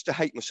 But I used to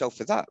hate myself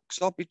for that,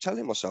 because I'd be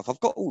telling myself, I've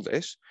got all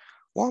this.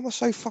 Why am I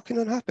so fucking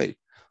unhappy?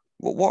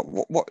 What?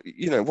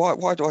 You know,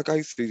 why do I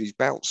go through these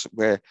bouts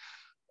where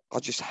I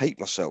just hate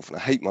myself, and I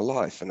hate my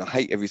life, and I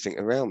hate everything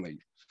around me?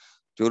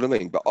 Do you know what I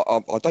mean? But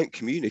I don't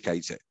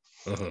communicate it.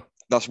 Uh-huh.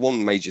 That's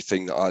one major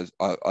thing that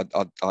I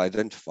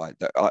identified,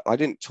 that I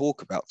didn't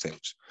talk about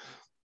things.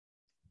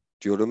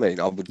 Do you know what I mean?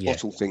 I would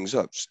bottle things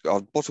up.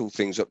 I'd bottle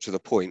things up to the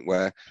point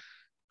where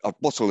I'd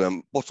bottle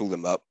them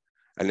up,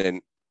 and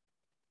then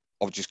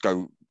I'll just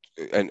go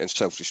and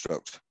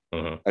self-destruct.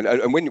 Uh-huh.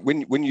 And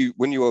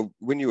when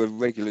you're a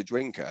regular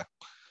drinker,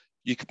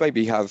 you could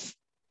maybe have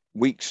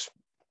weeks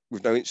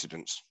with no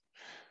incidents.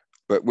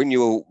 But when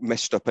you're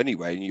messed up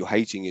anyway, and you're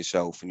hating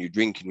yourself, and you're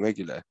drinking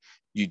regular,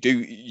 you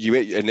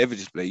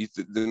inevitably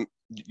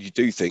you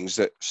do things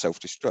that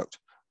self-destruct,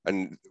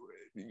 and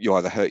you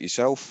either hurt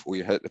yourself or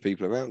you hurt the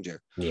people around you.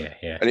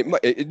 Yeah. And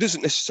it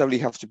doesn't necessarily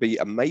have to be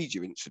a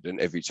major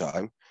incident every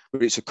time,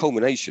 but it's a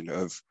culmination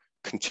of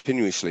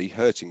continuously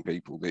hurting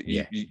people that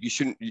you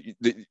shouldn't.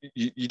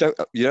 You don't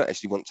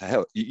actually want to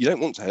help. You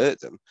don't want to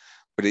hurt them,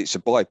 but it's a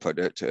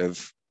byproduct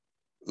of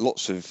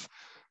lots of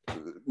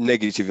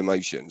negative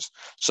emotions.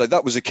 So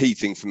that was a key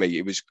thing for me.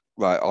 It was,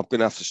 right, I'm going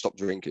to have to stop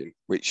drinking,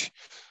 which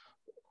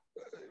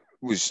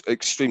was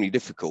extremely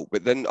difficult.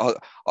 But then I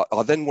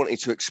then wanted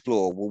to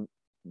explore, well,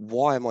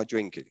 why am I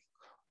drinking?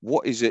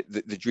 What is it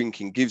that the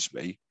drinking gives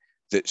me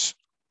that's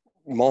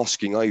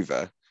masking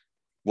over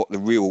what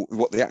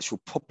the actual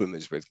problem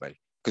is with me?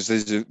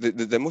 Because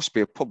there must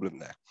be a problem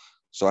there.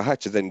 So I had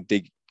to then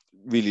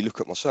really look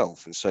at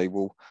myself and say,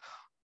 well,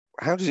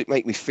 how does it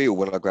make me feel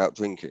when I go out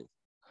drinking?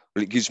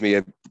 Well, it gives me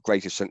a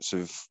greater sense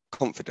of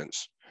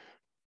confidence.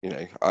 You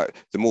know,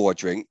 the more I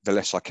drink, the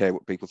less I care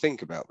what people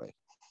think about me.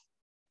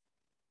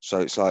 So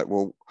it's like,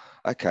 well,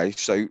 okay,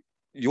 so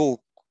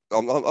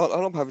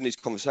I'm having these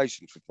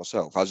conversations with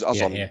myself as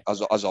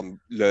I'm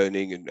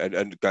learning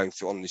and going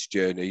through on this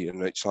journey,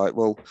 and it's like,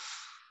 well,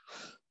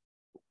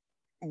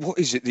 what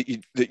is it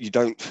that you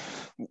don't?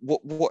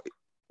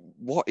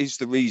 What is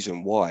the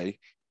reason why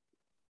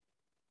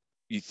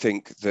you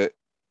think that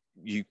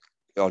you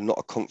are not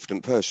a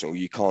confident person, or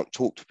you can't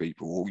talk to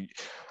people?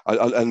 Or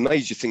a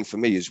major thing for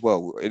me as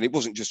well, and it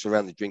wasn't just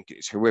around the drinking;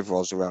 it's whoever I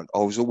was around. I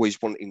was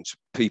always wanting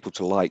people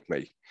to like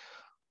me,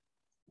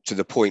 to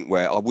the point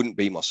where I wouldn't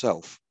be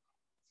myself.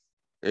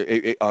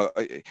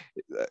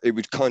 It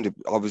would kind of,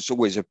 I was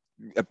always I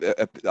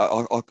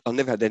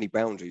never had any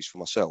boundaries for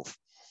myself.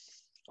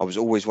 I was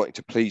always wanting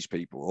to please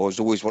people. I was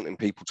always wanting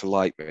people to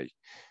like me,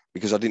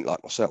 because I didn't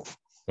like myself.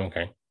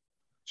 Okay.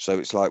 So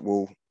it's like,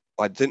 well,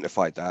 I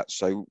identified that.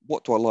 So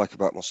what do I like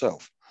about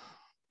myself?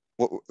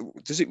 What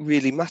does it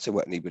really matter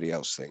what anybody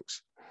else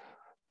thinks?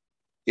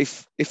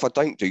 If I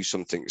don't do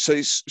something,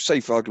 so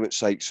say for argument's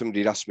sake, somebody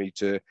had asked me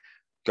to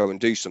go and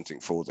do something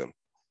for them,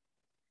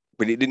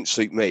 but it didn't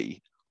suit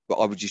me, but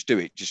I would just do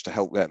it just to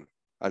help them.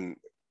 And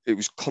it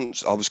was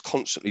I was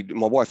constantly,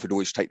 my wife would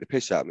always take the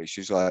piss out of me.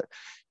 She's like,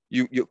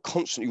 you're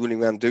constantly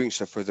running around doing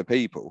stuff for other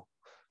people,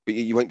 but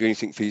you won't do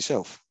anything for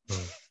yourself.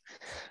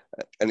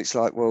 And it's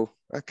like, well,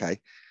 okay,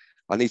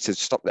 I need to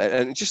stop that.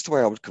 And just the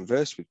way I would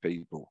converse with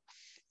people,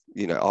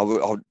 You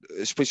know,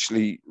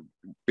 especially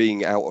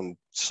being out on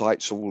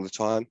sites all the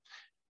time.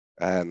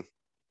 I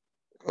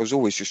was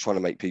always just trying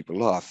to make people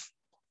laugh,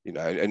 you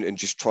know, and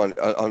just trying.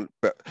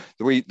 But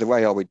the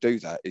way I would do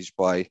that is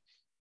by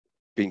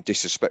being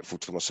disrespectful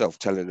to myself,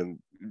 telling them,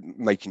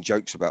 making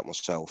jokes about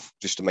myself,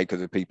 just to make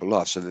other people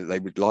laugh, so that they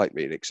would like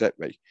me and accept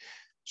me,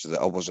 so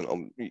that I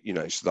wasn't, you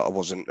know, so that I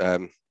wasn't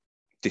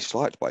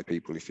disliked by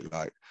people, if you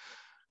like.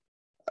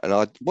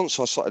 And once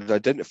I started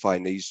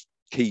identifying these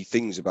key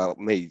things about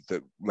me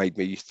that made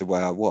me the way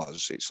I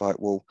was, it's like,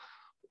 well,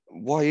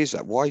 why is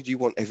that? Why do you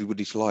want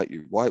everybody to like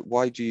you?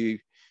 Why do you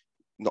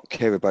not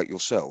care about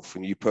yourself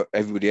and you put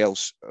everybody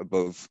else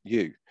above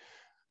you?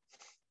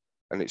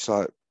 And it's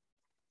like,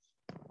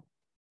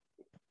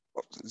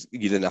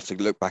 you then have to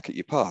look back at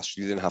your past.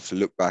 You then have to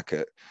look back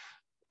at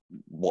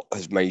what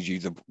has made you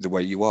the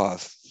way you are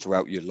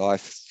throughout your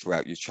life,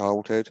 throughout your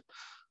childhood.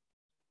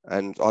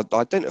 And I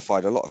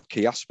identified a lot of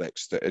key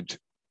aspects that had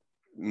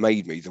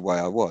made me the way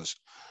I was.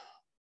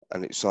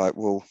 And it's like,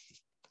 well,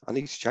 I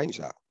need to change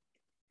that.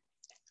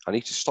 I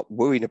need to stop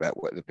worrying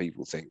about what other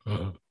people think.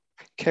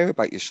 Care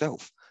about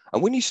yourself.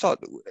 And when you start,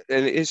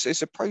 and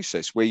it's a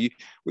process where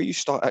you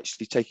start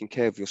actually taking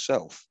care of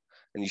yourself,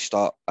 and you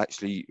start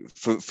actually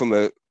from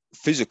a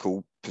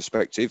physical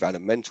perspective and a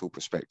mental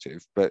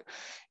perspective, but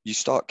you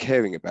start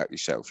caring about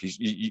yourself.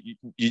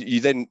 You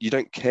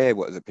don't care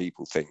what other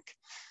people think.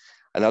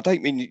 And I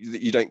don't mean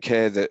that you don't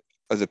care that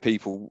other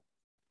people,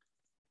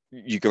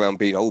 you go around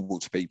being horrible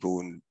to people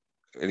and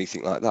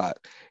anything like that.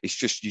 It's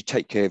just you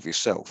take care of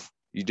yourself.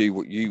 You do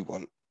what you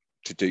want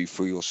to do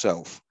for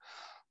yourself.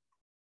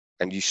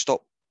 And you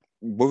stop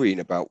worrying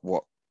about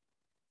what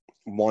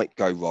might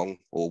go wrong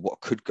or what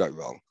could go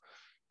wrong.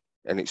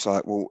 And it's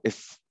like, well,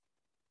 if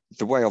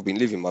the way I've been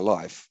living my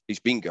life, it's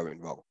been going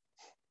wrong.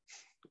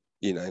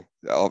 You know,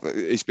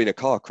 it's been a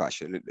car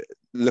crash, and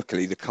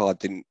luckily the car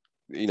didn't,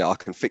 you know, I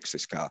can fix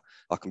this car.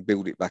 I can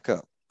build it back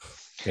up.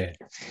 Yeah.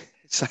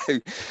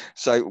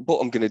 So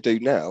what I'm going to do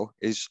now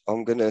is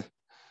I'm going to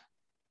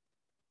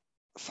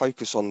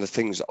focus on the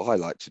things that I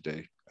like to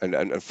do,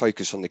 and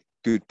focus on the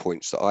good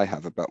points that I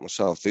have about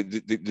myself,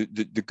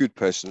 the good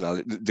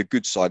personality, the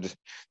good side,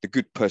 the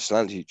good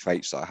personality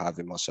traits that I have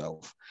in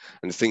myself,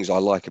 and the things I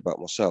like about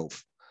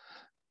myself.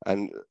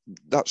 And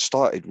that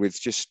started with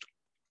just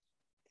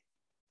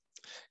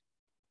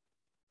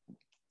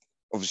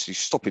obviously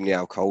stopping the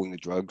alcohol and the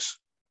drugs.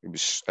 It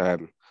was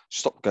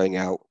stop going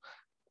out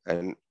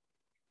and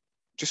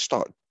just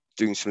start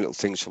doing some little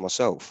things for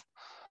myself,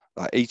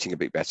 like eating a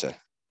bit better.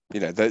 You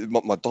know,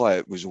 my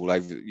diet was all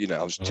over, you know,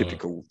 I was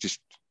typical, just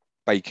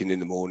bacon in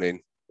the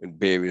morning and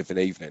beer of an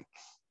evening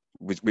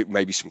with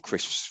maybe some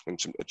crisps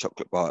and a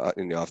chocolate bar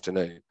in the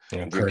afternoon. Yeah,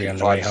 and curry drinking on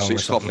the way 5 or home or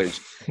 6 something. coffees.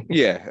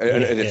 Yeah.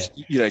 And it's,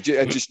 you know,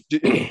 and just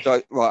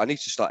like, right, I need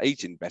to start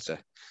eating better.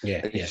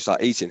 Yeah. I need to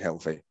start eating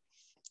healthy,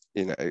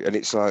 you know, and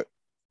it's like,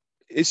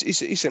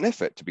 it's an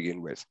effort to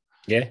begin with.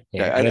 Yeah.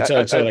 And it's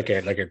also like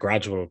a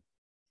gradual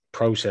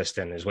process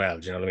then as well.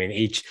 Do you know what I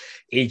mean?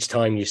 Each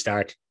time you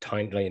start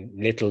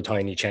little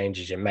tiny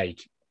changes you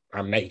make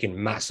are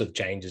making massive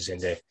changes in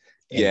the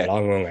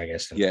long run, I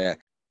guess. Yeah.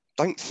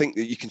 Don't think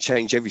that you can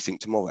change everything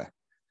tomorrow,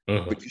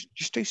 but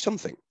just do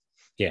something.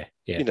 Yeah.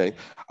 You know,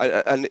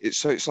 and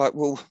so it's like,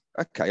 well,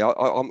 okay,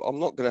 I'm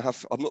not going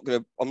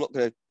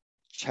to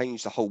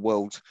change the whole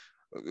world.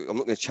 I'm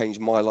not going to change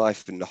my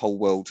life and the whole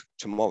world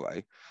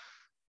tomorrow.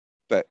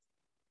 But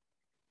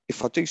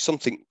if I do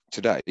something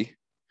today,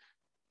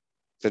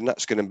 then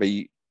that's going to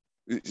be,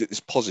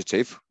 it's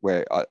positive,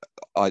 where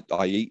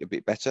I eat a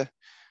bit better,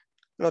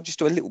 and I just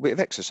do a little bit of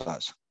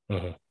exercise.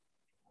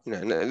 You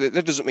know,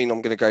 that doesn't mean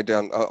I'm going to go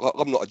down.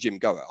 I'm not a gym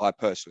goer. I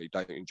personally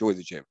don't enjoy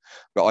the gym,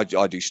 but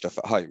I do stuff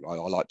at home. I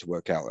like to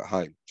work out at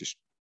home. Just,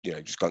 you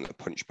know, just go in the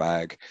punch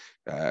bag,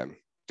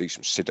 do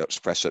some sit-ups,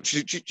 press-ups.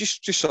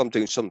 Just so I'm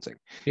doing something.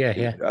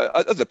 Yeah.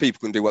 Other people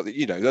can do what,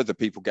 you know, other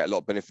people get a lot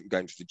of benefit from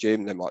going to the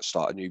gym. They might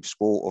start a new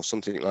sport or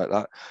something like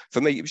that.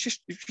 For me, it was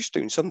just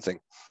doing something.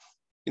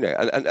 You know,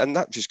 and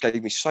that just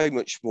gave me so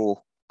much more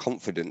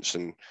confidence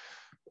and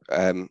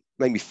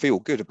made me feel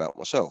good about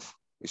myself.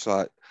 It's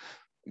like,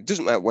 it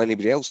doesn't matter what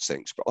anybody else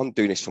thinks, but I'm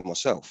doing this for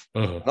myself.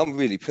 And I'm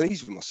really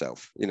pleased with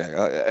myself, you know.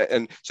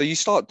 And so you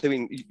start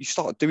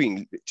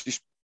doing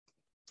just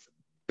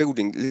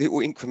building little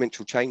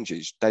incremental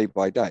changes day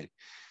by day.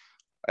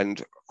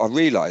 And I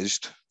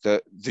realized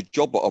that the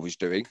job that I was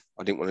doing,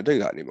 I didn't want to do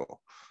that anymore.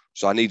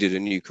 So I needed a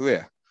new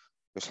career.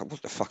 It's like,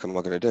 what the fuck am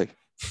I going to do?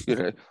 You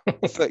know,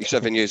 I'm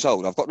 37 years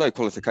old. I've got no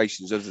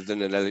qualifications other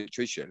than an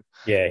electrician.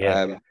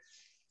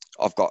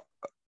 I've got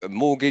a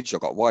mortgage.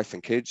 I've got a wife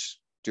and kids.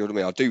 Do you know what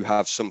I mean? I do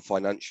have some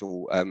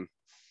financial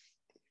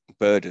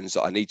burdens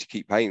that I need to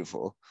keep paying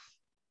for.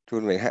 Do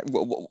you know what I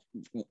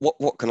mean?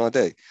 What can I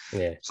do?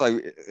 Yeah. So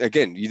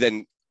again,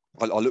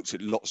 I looked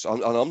at lots,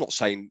 and I'm not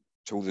saying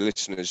to all the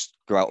listeners,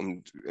 go out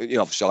and, you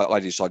know, obviously I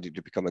decided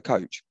to become a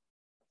coach.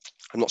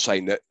 I'm not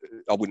saying that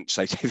I wouldn't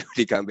say to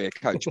everybody go and be a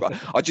coach, but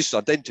I just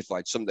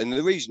identified something. And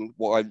the reason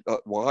why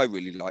I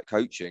really like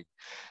coaching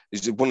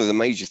is that one of the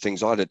major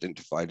things I'd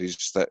identified is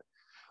that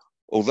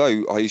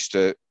although I used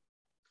to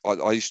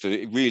I used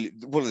to really,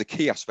 one of the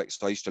key aspects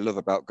I used to love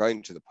about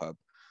going to the pub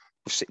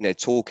was sitting there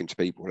talking to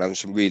people and having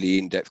some really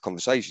in-depth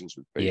conversations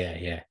with people.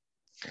 Yeah.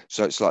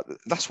 So it's like,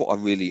 that's what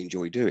I really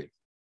enjoy doing.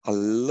 I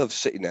love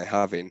sitting there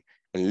having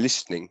and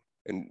listening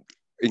and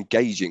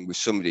engaging with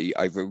somebody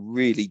over a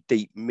really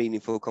deep,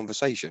 meaningful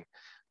conversation,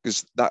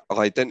 because that I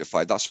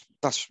identified that's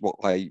what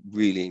I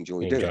really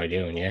enjoy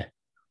doing. Yeah.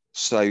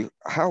 So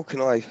how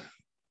can I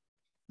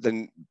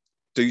then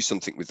do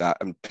something with that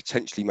and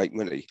potentially make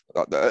money?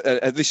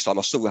 At this time,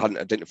 I still hadn't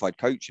identified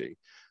coaching.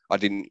 I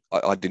didn't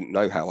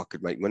know how I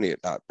could make money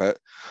at that. But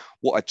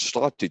what I'd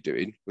started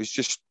doing was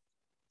just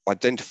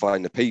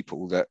identifying the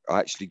people that I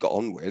actually got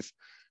on with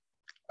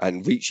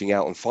and reaching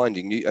out and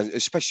finding new, and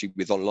especially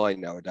with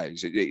online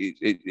nowadays,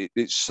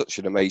 it's such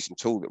an amazing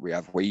tool that we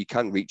have where you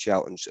can reach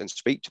out and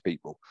speak to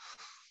people,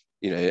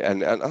 you know,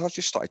 and I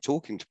just started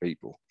talking to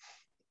people,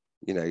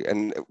 you know,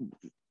 and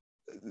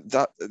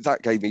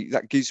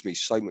that gives me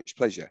so much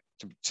pleasure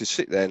to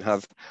sit there and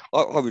have.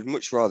 I would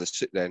much rather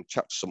sit there and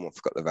chat to someone for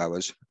a couple of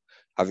hours,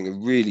 having a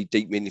really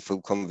deep,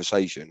 meaningful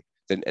conversation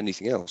than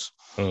anything else.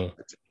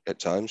 At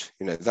times,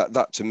 you know,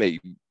 that to me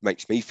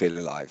makes me feel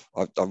alive.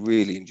 I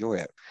really enjoy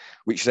it,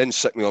 which then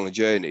set me on a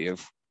journey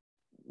of,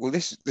 well,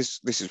 this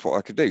is what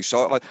I could do.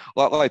 So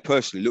I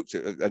personally looked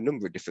at a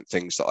number of different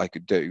things that I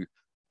could do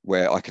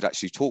where I could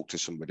actually talk to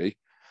somebody.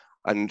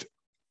 And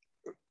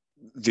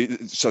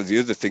the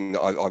other thing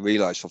that I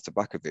realized off the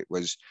back of it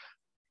was,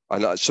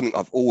 and that's something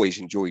I've always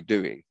enjoyed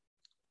doing,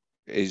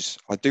 is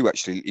I do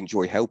actually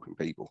enjoy helping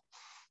people.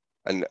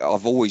 And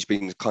I've always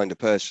been the kind of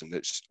person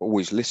that's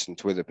always listened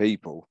to other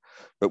people.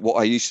 But what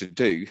I used to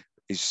do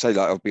is say,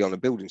 like, I'd be on a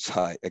building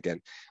site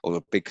again, or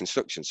a big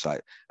construction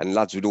site, and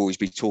lads would always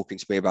be talking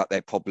to me about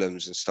their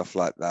problems and stuff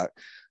like that.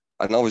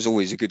 And I was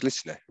always a good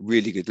listener,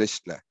 really good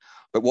listener.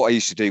 But what I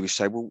used to do was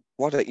say, well,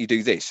 why don't you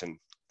do this? And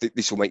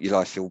this will make your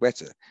life feel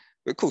better.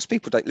 But of course,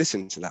 people don't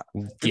listen to that.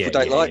 People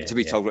don't like to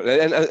be told.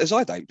 And as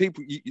I don't,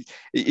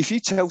 if you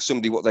tell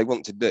somebody what they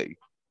want to do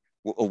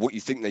or what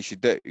you think they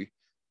should do,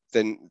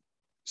 then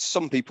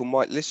some people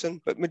might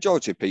listen, but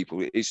majority of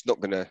people, it's not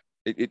going to,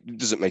 it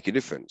doesn't make a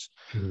difference.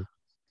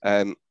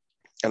 And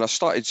I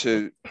started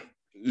to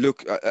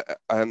look,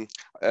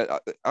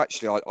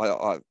 actually,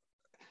 I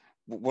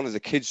one of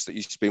the kids that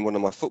used to be in one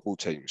of my football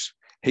teams,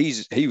 he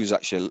is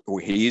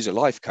a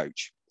life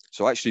coach.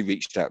 So I actually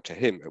reached out to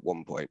him at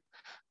one point.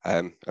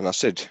 And I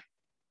said,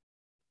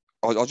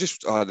 I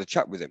had a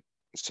chat with him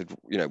and said,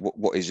 you know,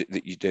 what is it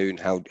that you do and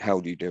how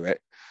do you do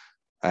it?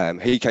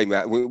 He came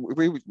out, we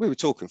were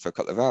talking for a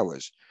couple of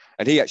hours,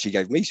 and he actually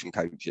gave me some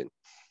coaching.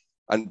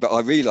 But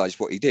I realized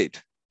what he did,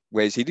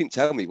 whereas he didn't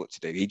tell me what to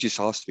do. He just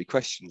asked me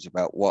questions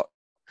about what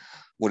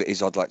it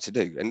is I'd like to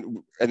do.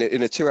 And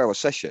in a 2-hour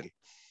session,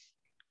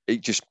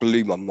 it just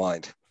blew my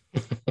mind.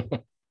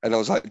 And I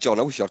was like, John,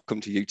 I wish I'd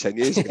come to you 10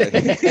 years ago.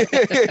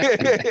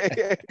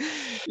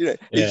 You know,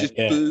 he just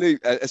blew.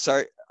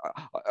 So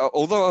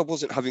although I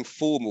wasn't having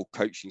formal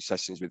coaching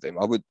sessions with him,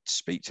 I would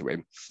speak to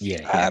him.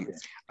 And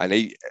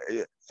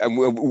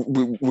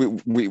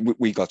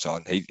we got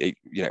on. He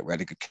you know, we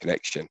had a good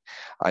connection,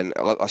 and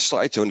I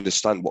started to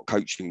understand what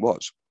coaching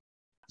was.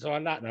 So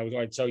on that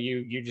note, so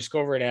you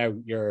discover now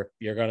you're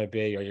going to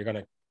be, or you're going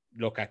to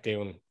look at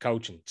doing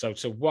coaching. So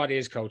what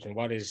is coaching?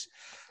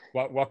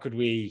 What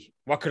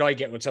could I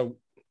get with? So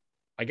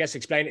I guess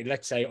explain it.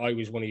 Let's say I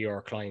was one of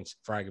your clients,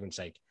 for argument's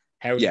sake.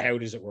 How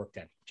does it work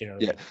then? Do you know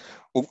what I mean?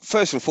 Well,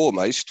 first and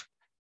foremost,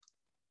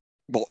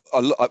 what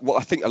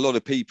I think a lot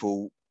of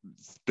people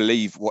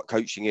believe what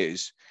coaching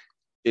is,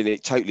 and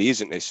it totally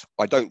isn't this.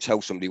 I don't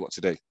tell somebody what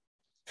to do.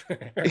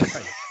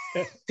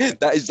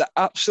 That is the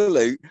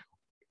absolute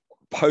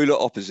polar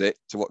opposite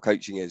to what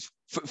coaching is.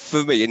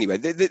 For me, anyway.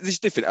 There's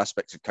different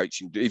aspects of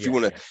coaching. If you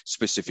want a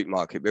specific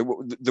market, but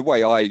the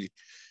way I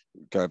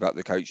go about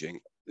the coaching,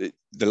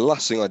 the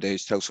last thing I do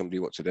is tell somebody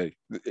what to do.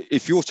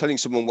 If you're telling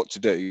someone what to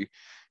do,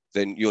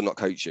 then you're not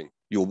coaching.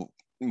 You're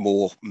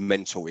more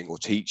mentoring or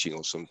teaching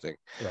or something.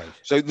 Right.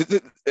 So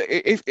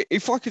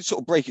if I could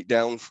sort of break it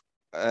down,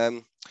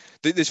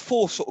 there's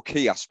 4 sort of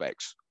key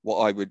aspects.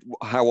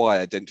 How I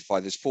identify,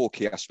 there's 4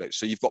 key aspects.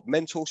 So you've got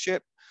mentorship,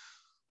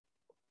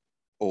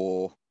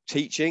 or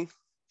teaching,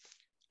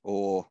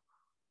 or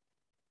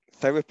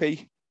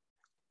therapy,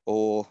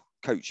 or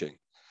coaching.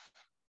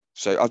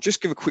 So I'll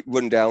just give a quick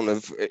rundown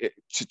of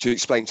to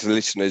explain to the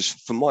listeners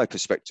from my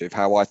perspective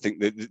how I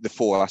think the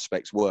 4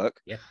 aspects work.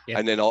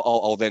 And then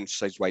I'll then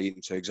segue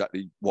into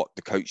exactly what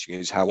the coaching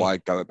is, how I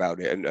go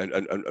about it,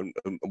 and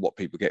what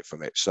people get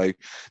from it. So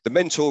the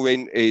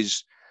mentoring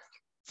is,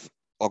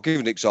 I'll give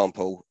an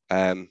example.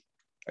 A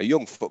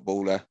young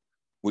footballer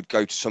would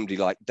go to somebody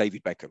like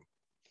David Beckham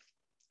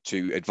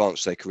to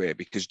advance their career,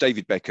 because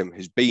David Beckham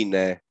has been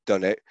there,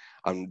 done it,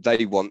 and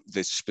they want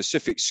the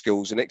specific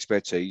skills and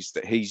expertise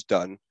that he's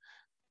done,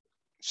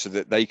 so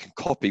that they can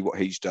copy what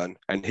he's done,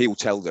 and he'll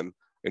tell them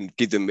and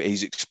give them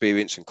his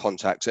experience and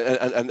contacts,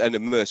 and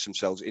immerse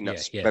themselves in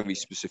that very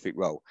specific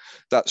role.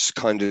 That's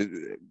kind of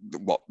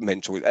what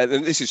mentor is.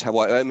 And this is how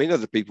I mean,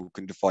 other people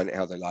can define it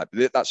how they like,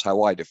 but that's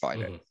how I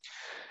define it.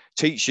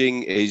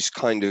 Teaching is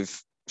kind of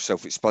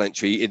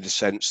self-explanatory in the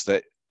sense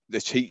that the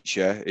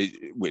teacher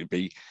would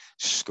be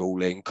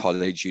schooling,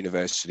 college,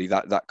 university,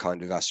 that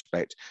kind of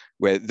aspect,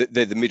 where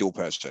they're the middle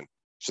person.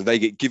 So they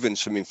get given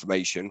some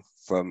information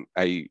from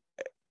a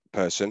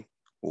person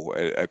or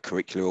a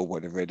curriculum or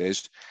whatever it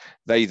is.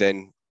 They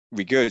then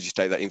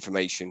regurgitate that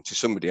information to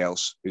somebody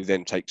else who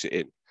then takes it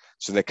in.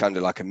 So they're kind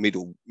of like a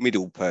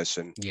middle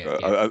person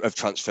of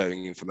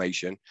transferring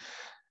information.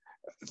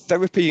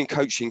 Therapy and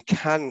coaching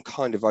can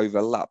kind of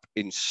overlap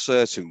in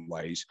certain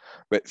ways,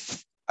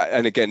 but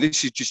and again,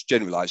 this is just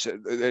generalized.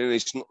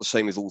 It's not the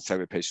same with all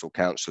therapists or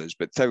counselors,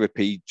 but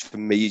therapy for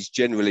me is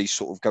generally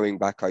sort of going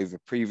back over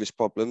previous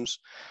problems,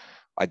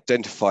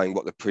 identifying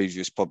what the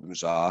previous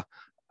problems are,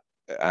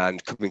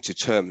 and coming to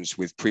terms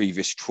with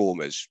previous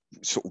traumas,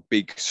 sort of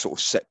big sort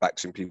of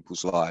setbacks in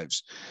people's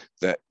lives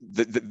that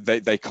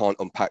they can't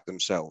unpack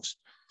themselves.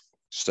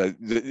 So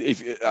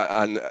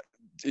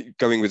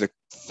going with a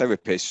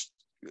therapist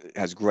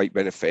has great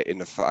benefit in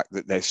the fact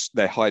that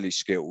they're highly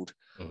skilled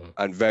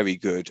and very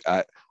good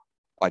at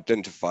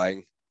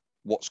identifying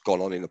what's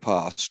gone on in the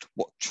past,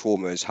 what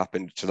trauma has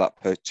happened to that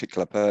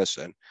particular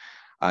person,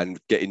 and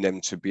getting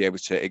them to be able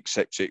to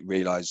accept it,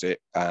 realize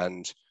it,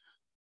 and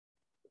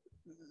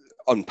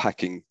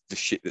unpacking the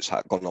shit that's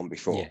gone on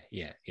before.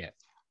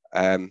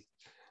 Again,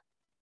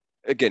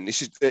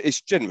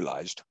 it's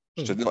generalized,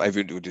 so not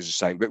everyone is the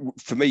same. But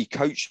for me,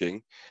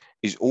 coaching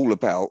is all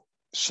about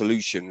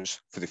solutions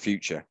for the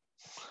future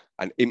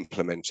and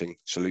implementing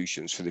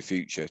solutions for the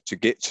future to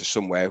get to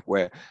somewhere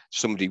where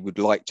somebody would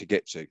like to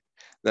get to.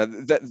 Now,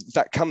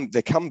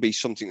 there can be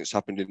something that's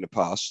happened in the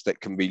past that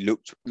can be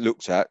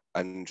looked at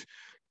and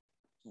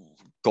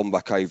gone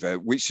back over,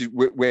 which is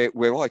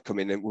where I come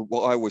in. And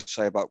what I always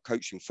say about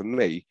coaching, for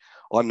me,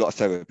 I'm not a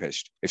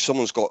therapist. If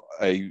someone's got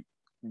a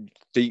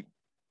deep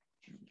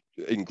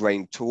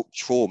ingrained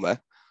trauma,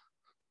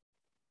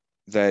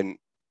 then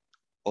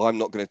I'm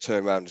not going to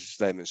turn around to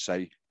them and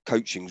say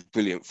coaching's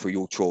brilliant for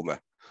your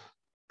trauma,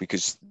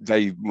 because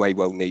they may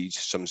well need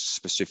some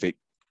specific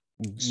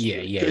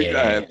somebody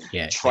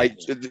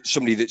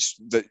that's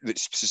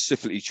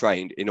specifically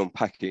trained in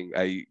unpacking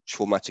a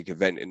traumatic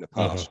event in the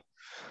past.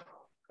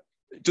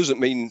 It doesn't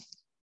mean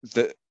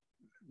that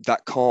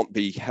can't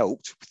be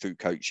helped through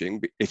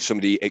coaching if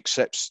somebody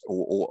accepts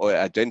or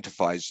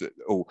identifies that,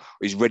 or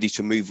is ready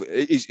to move.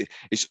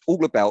 It's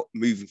all about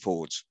moving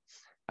forwards,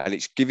 and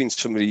it's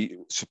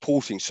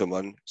supporting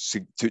someone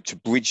to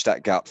bridge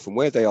that gap from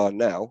where they are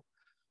now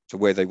to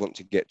where they want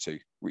to get to,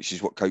 which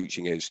is what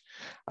coaching is.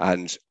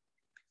 And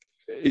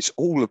it's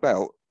all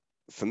about,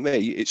 for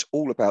me, it's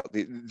all about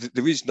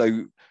there is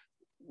no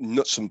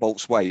nuts and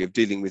bolts way of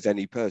dealing with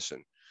any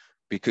person,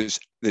 because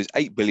there's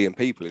 8 billion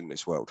people in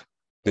this world.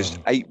 There's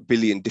 8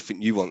 billion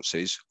different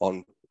nuances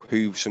on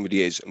who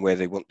somebody is and where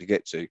they want to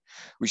get to,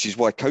 which is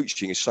why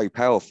coaching is so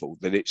powerful,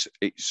 that it's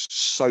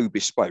so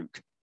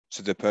bespoke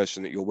to the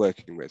person that you're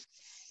working with.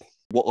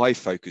 What I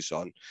focus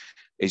on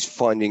is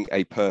finding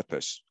a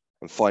purpose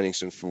and finding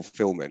some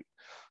fulfillment,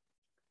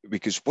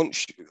 because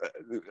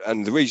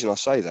and the reason I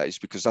say that is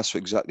because that's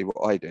exactly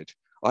what I did.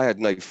 I had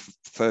no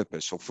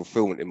purpose or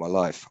fulfillment in my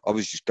life. I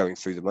was just going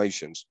through the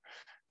motions.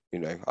 You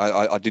know,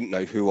 I didn't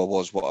know who I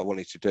was, what I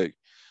wanted to do.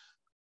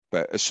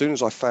 But as soon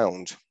as I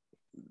found,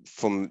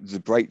 from the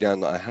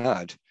breakdown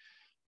that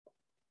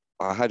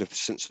I had a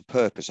sense of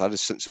purpose. I had a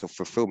sense of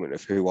fulfillment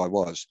of who I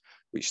was,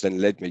 which then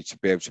led me to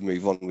be able to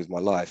move on with my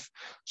life.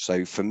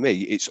 So for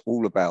me, it's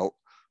all about,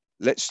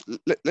 let's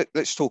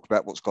talk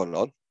about what's gone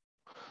on.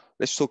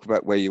 Let's talk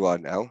about where you are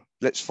now.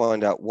 Let's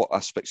find out what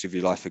aspects of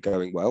your life are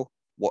going well,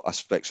 what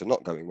aspects are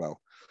not going well.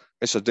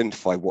 Let's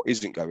identify what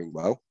isn't going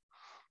well.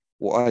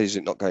 Why is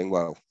it not going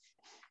well?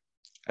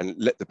 And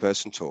let the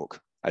person talk,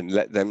 and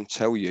let them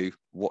tell you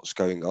what's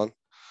going on,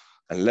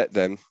 and let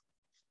them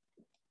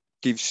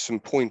give some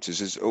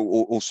pointers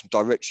or some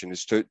direction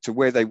as to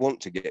where they want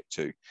to get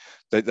to.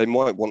 They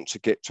might want to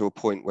get to a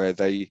point where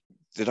they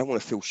don't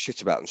want to feel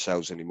shit about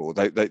themselves anymore.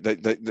 They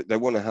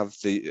want to have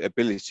the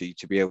ability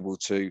to be able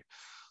to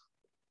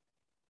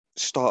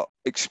start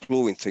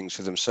exploring things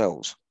for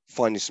themselves,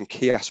 finding some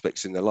key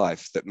aspects in their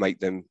life that make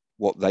them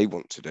what they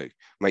want to do,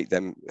 make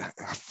them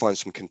find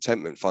some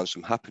contentment, find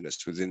some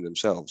happiness within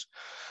themselves.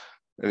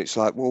 And it's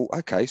like, well,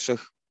 okay, so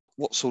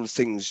what sort of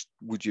things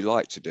would you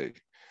like to do?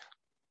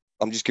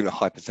 I'm just giving a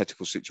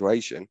hypothetical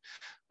situation,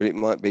 but it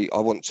might be, I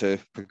want to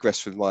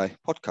progress with my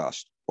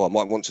podcast, or I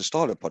might want to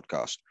start a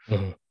podcast,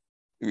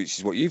 which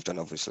is what you've done,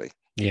 obviously.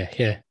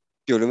 Yeah.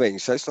 Do you know what I mean?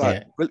 So it's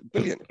like,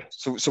 brilliant.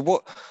 So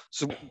what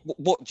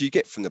do you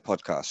get from the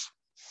podcast?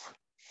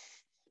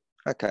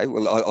 Okay,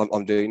 well,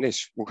 I'm doing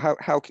this. Well,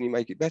 how can you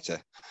make it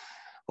better?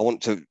 I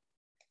want to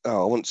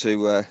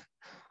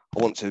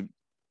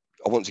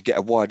get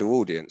a wider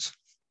audience.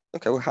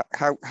 Okay, well,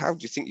 how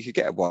do you think you could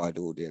get a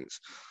wider audience?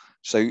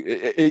 So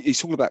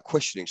it's all about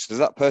questioning. So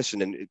that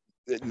person, and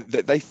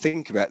they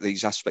think about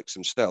these aspects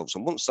themselves,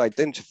 and once they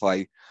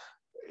identify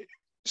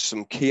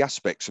some key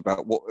aspects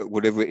about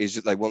whatever it is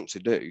that they want to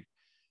do,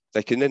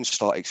 they can then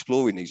start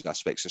exploring these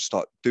aspects and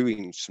start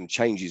doing some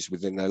changes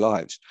within their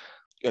lives.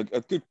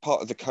 A good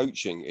part of the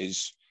coaching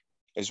is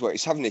as well.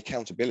 It's having the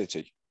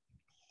accountability.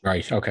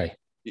 Right. Okay.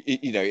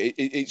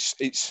 It's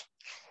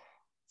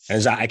And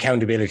is that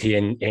accountability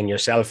in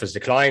yourself as the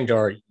client,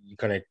 or you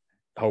kind of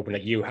hoping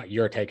that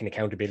you're taking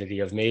accountability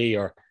of me,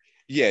 or?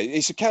 Yeah,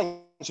 it's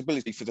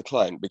accountability for the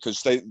client,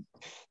 because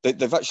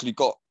they've actually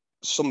got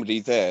somebody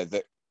there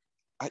that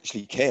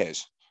actually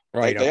cares.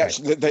 Right. They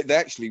Okay.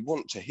 actually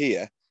want to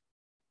hear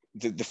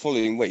the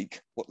following week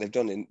what they've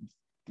done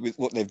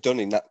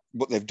during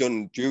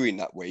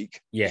that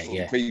week, Yeah. or the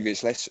Yeah.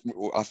 previous lesson,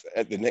 or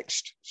at the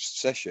next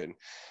session,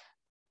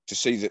 to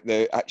see that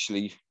they're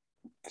actually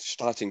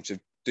starting to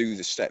do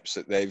the steps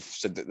that they've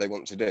said that they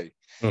want to do.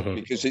 Mm-hmm.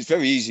 Because it's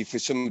very easy for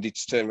somebody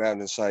to turn around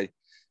and say,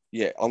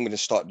 yeah, I'm going to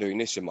start doing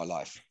this in my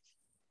life,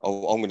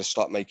 or I'm going to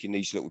start making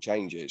these little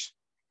changes,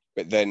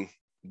 but then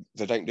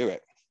they don't do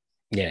it.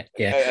 Yeah,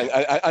 yeah.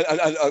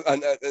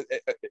 And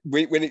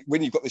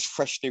when you've got this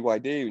fresh new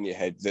idea in your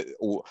head,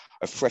 or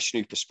a fresh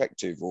new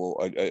perspective,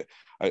 or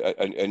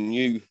a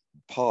new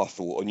path,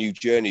 or a new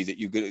journey that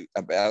you're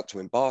about to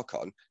embark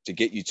on to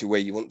get you to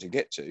where you want to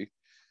get to,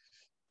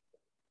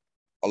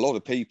 a lot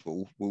of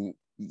people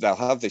they'll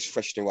have this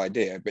fresh new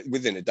idea, but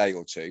within a day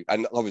or two,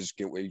 and I was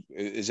guilty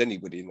as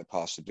anybody in the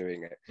past of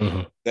doing it,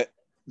 Mm-hmm.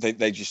 that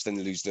they just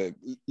then lose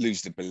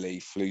the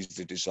belief, lose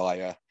the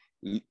desire,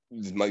 the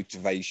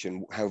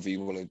motivation, however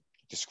you want to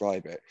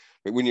describe it.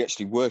 But when you're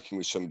actually working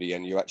with somebody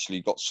and you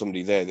actually got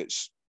somebody there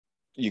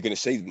you're going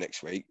to see them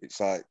next week, it's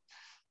like,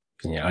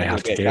 yeah, I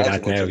have to do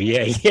that now.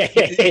 Yeah.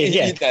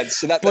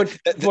 So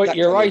but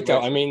you're right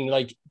though. I mean,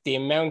 like the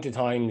amount of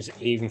times,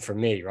 even for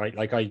me, right?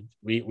 Like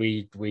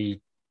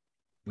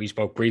we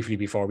spoke briefly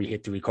before we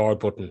hit the record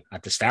button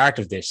at the start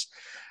of this,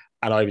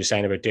 and I was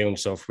saying about doing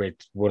stuff with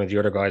one of the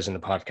other guys in the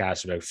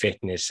podcast about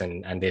fitness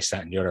and this,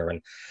 that, and the other.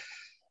 And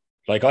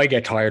like, I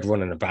get tired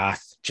running a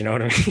bath. Do you know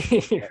what I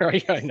mean?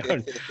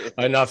 Right?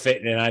 I'm not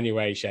fitting in any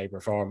way, shape,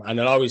 or form.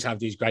 And I'll always have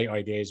these great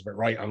ideas, but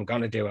right, I'm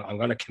going to do it. I'm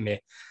going to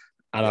commit.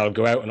 And I'll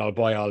go out and I'll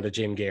buy all the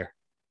gym gear.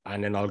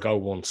 And then I'll go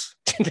once.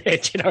 Do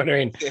you know what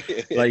I mean?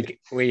 Like,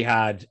 we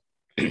had...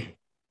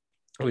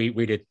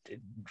 we did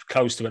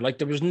close to it. Like,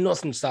 there was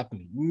nothing stopping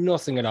me,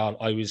 nothing at all.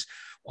 I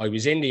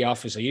was in the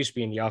office. I used to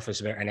be in the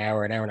office about an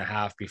hour and a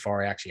half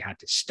before I actually had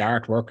to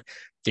start work.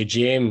 The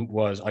gym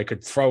I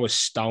could throw a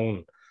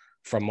stone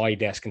from my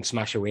desk and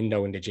smash a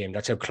window in the gym.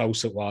 That's how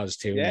close it was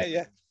to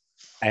me.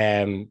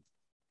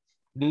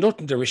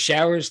 Nothing. There were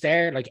showers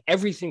there. Like,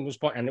 everything was,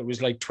 and it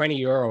was like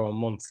 €20 a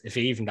month, if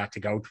even that, to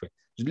go to it.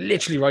 It was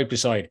literally right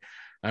beside.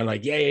 And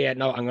like,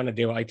 no, I'm going to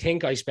do it. I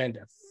think I spent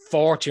a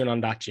fortune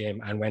on that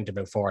gym and went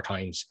about 4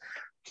 times.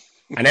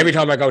 And every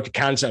time I go to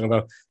cancel, I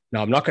go,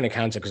 no, I'm not going to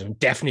cancel because I'm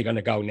definitely going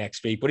to go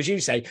next week. But as you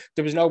say,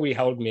 there was nobody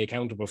holding me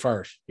accountable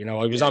for it. You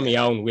know, I was on my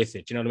own with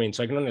it. You know what I mean?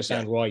 So I can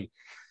understand why.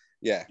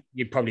 Yeah,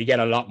 you'd probably get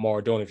a lot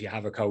more done if you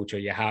have a coach or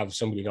you have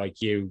somebody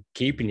like you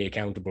keeping you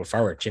accountable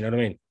for it. You know what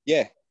I mean?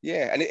 Yeah.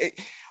 And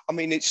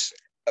it's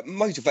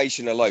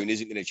motivation alone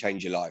isn't going to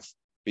change your life.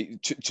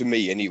 To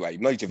me anyway,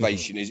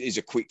 motivation is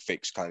a quick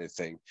fix kind of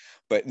thing,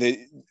 but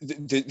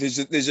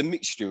there's a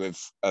mixture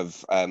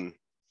of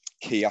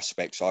key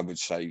aspects, I would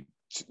say,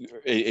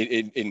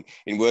 in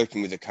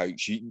working with a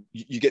coach.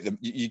 You get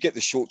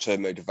the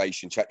short-term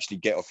motivation to actually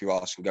get off your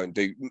ass and go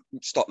and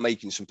start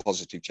making some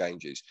positive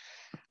changes.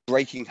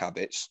 Breaking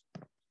habits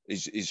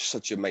is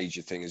such a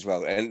major thing as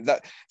well, and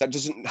that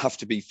doesn't have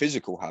to be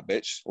physical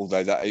habits,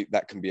 although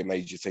that can be a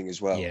major thing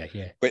as well. Yeah.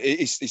 But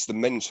it's the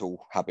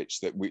mental habits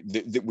that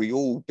we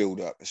all build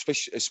up,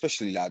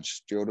 especially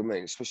lads. Do you know what I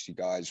mean? Especially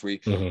guys. We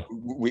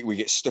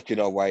get stuck in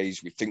our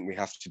ways. We think we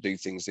have to do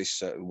things this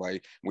certain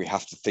way. We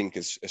have to think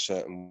a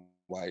certain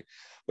way.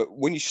 But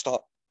when you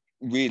start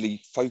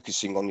really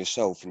focusing on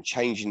yourself and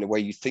changing the way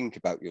you think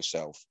about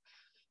yourself,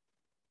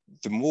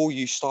 the more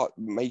you start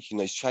making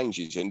those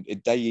changes, and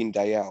day in,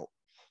 day out,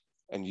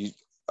 and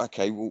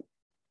I'm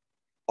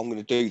going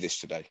to do this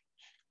today.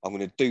 I'm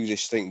going to do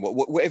this thing,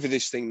 whatever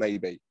this thing may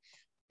be,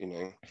 you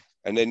know.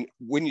 And then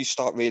when you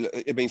start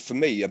for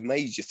me, a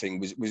major thing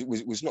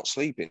was not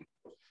sleeping.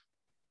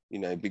 You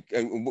know,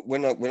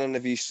 when I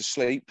never used to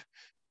sleep,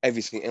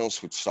 everything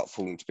else would start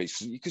falling to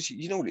pieces, because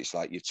you know what it's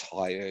like. You're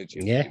tired,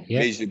 you're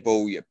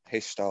miserable, you're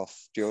pissed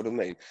off. Do you know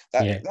what I mean?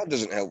 That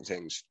doesn't help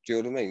things. Do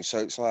you know what I mean? So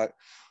it's like,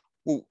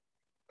 well,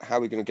 how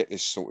are we going to get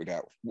this sorted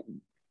out?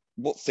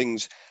 What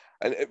things,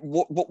 and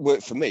what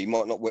worked for me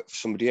might not work for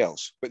somebody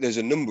else. But there's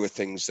a number of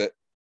things that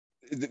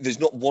there's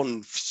not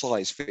one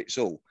size fits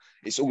all.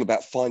 It's all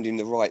about finding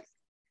the right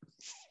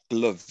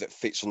glove that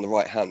fits on the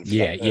right hand.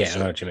 I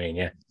know what you mean.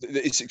 Yeah,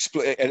 it's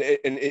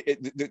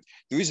there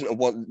isn't a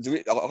one.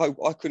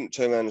 I couldn't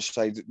turn around and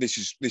say that this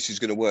is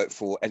going to work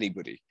for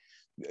anybody.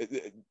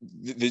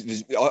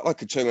 I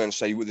could turn around and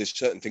say, well, there's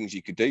certain things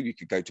you could do. You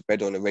could go to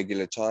bed on a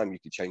regular time. You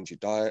could change your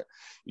diet.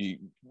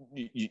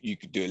 You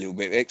could do a little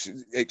bit of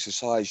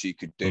exercise. You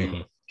could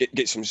do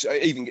get some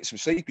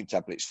sleeping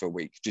tablets for a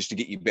week, just to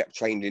get you back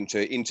trained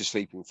into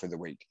sleeping for the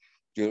week.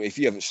 You know, if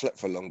you haven't slept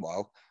for a long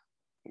while,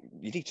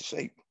 you need to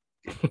sleep.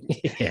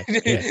 Yeah,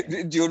 yeah.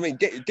 Do you know what I mean?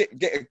 Get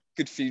a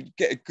good few,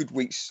 get a good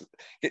week's,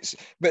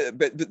 but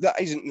that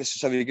isn't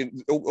necessarily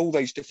going. All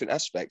those different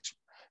aspects,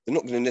 they're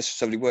not going to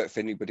necessarily work for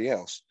anybody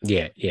else.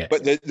 Yeah, yeah.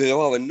 But there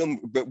are a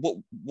number. But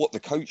what the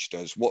coach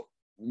does, what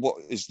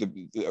is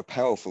the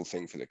powerful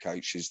thing for the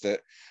coach is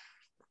that,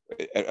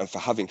 and for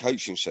having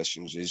coaching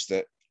sessions, is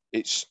that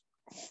it's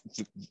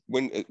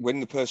when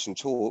the person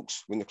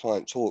talks, when the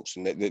client talks,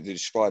 and they're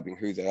describing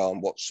who they are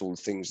and what sort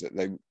of things that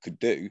they could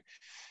do,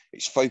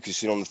 it's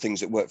focusing on the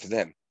things that work for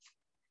them.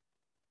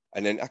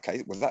 And then,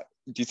 okay, well, that,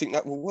 do you think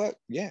that will work?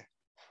 Yeah.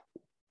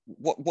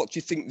 What do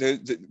you think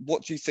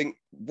what do you think,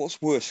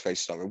 what's worst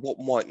case scenario? What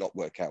might not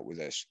work out with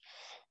this?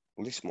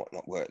 Well, this might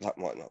not work, that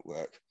might not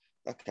work.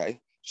 Okay,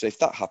 so if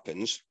that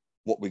happens,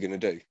 what we're going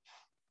to do?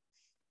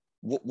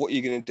 What are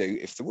you going to do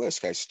if the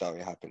worst case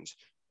scenario happens?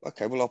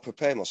 Okay, well, I'll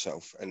prepare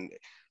myself. And,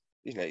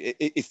 you know,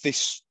 if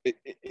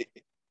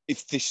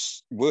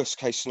this worst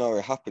case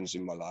scenario happens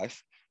in my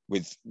life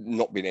with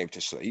not being able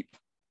to sleep,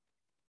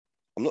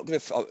 I'm not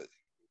going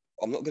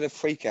to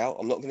freak out.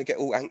 I'm not going to get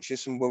all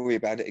anxious and worry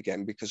about it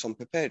again, because I'm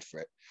prepared for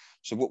it.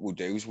 So what we'll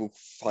do is we'll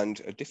find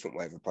a different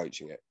way of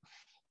approaching it.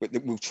 But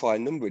we'll try a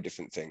number of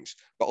different things.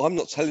 But I'm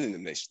not telling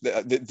them this.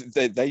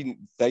 They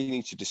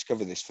need to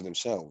discover this for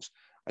themselves.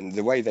 And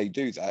the way they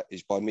do that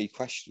is by me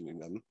questioning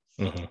them.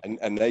 Mm-hmm.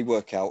 And they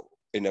work out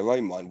in their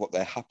own mind what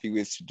they're happy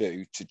with to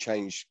do to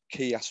change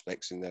key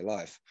aspects in their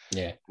life.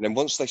 Yeah. And then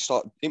once they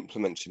start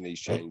implementing these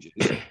changes,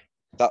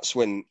 that's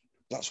when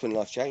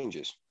life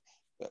changes.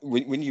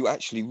 When you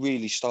actually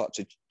really start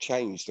to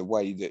change the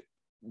way that,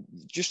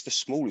 just the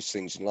smallest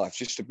things in life,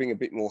 just to bring a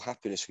bit more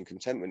happiness and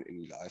contentment in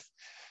your life,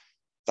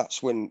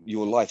 that's when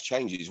your life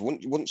changes.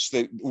 Once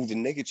all the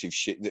negative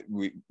shit that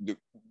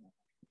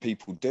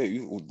people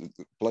do, or the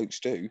blokes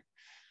do,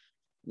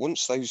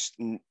 once those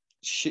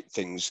shit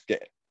things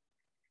get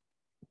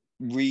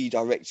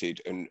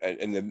redirected and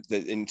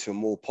into a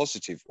more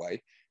positive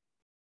way,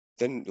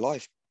 then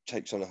life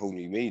takes on a whole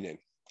new meaning.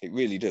 It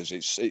really does.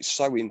 It's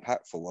so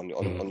impactful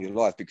on your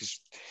life, because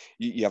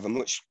you have a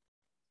much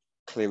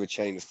clearer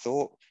chain of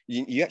thought.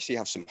 You actually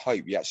have some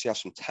hope. You actually have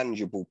some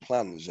tangible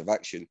plans of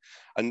action,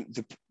 and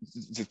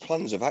the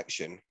plans of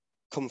action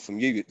come from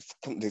you.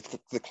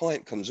 The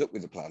client comes up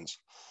with the plans.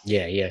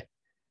 Yeah, yeah.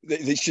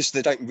 It's just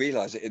they don't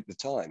realise it at the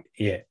time.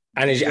 Yeah.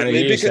 And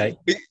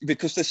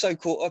because they're so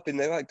caught up in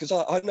their own. Because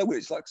I know what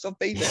it's like, because I've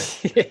been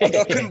there.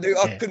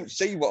 I couldn't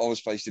see what I was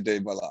supposed to do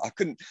in my life.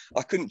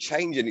 I couldn't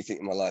change anything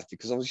in my life,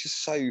 because I was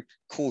just so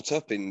caught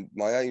up in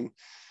my own,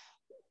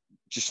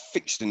 just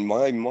fixed in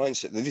my own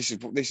mindset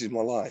that this is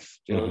my life.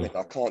 Do you know what I mean?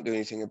 I can't do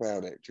anything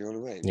about it. Do you know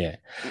what I mean? Yeah.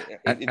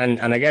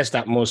 And I guess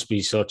that must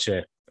be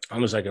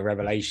almost like a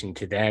revelation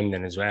to them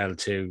then as well,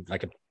 to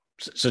like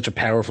such a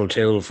powerful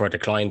tool for the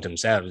client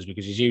themselves,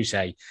 because as you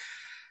say,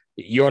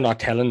 you're not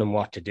telling them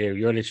what to do.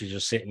 You're literally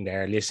just sitting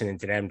there listening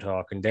to them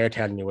talk, and they're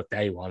telling you what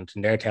they want,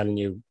 and they're telling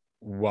you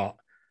what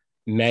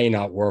may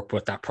not work,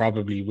 but that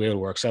probably will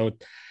work. So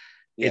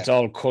it's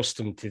all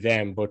custom to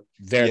them, but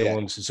they're the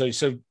ones.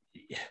 So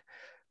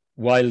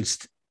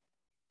whilst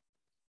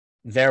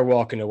they're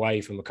walking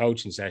away from a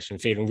coaching session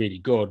feeling really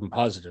good and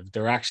positive,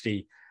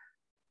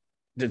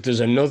 there's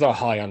another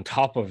high on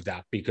top of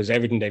that, because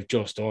everything they've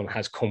just done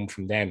has come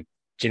from them.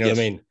 Do you know what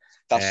I mean?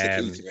 That's the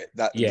key to it.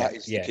 That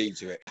is the key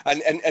to it.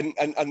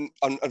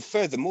 And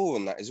furthermore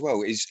on that as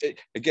well is,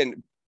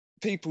 again,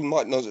 people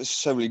might not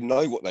necessarily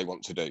know what they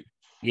want to do.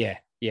 Yeah.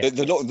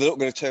 They're not going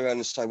to turn around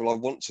and say, well, I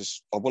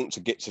want to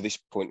get to this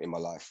point in my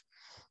life.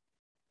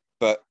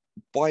 But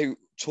by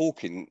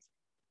talking,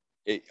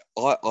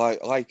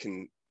 I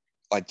can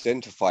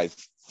identify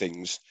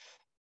things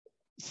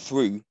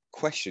through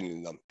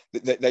questioning them.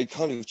 They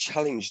kind of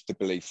challenge the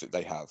belief that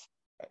they have.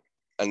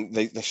 And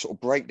they sort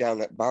of break down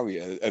that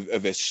barrier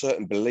of a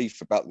certain belief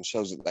about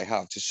themselves that they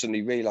have, to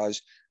suddenly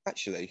realise,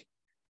 actually,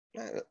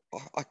 no,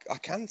 I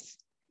don't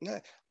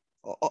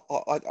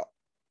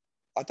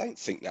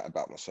think that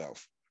about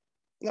myself.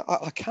 No,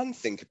 I can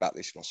think about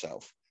this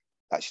myself.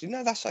 Actually,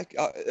 no, that's like,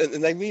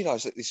 and they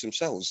realise that this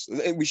themselves,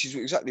 which is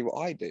exactly what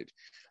I did.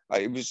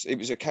 It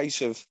was a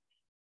case of,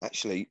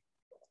 actually,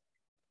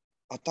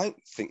 I don't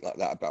think like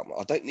that about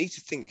I don't need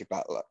to think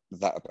about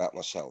that about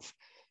myself.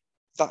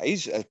 That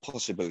is a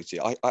possibility.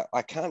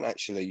 I can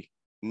actually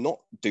not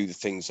do the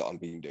things that I've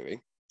been doing,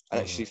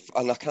 and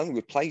and I can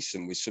replace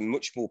them with some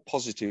much more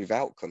positive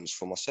outcomes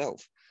for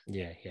myself.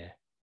 Yeah.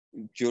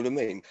 Do you know what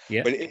I mean?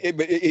 Yeah. But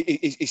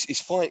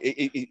it's fine.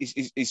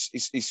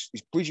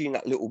 It's bridging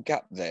that little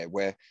gap there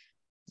where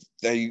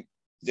they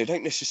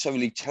don't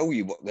necessarily tell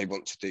you what they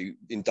want to do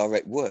in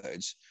direct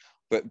words,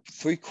 but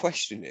through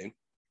questioning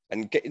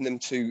and getting them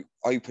to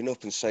open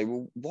up and say,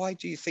 well, why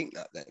do you think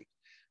that then?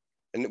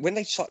 And when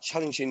they start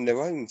challenging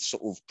their own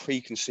sort of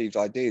preconceived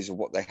ideas of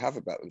what they have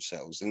about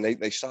themselves, and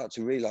they start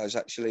to realize,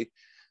 actually,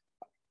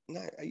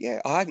 no,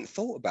 I hadn't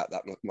thought about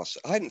that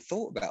myself. I hadn't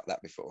thought about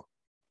that before.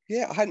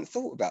 Yeah, I hadn't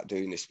thought about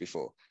doing this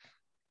before.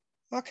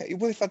 Okay,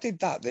 well, if I did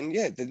that, then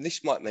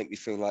this might make me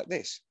feel like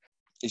this.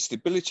 It's the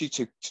ability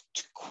to, to, to,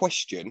 to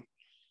question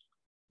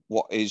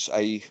what is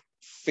a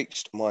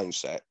fixed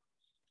mindset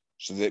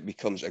so that it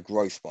becomes a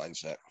growth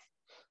mindset.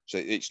 So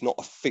it's not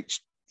a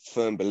fixed,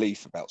 firm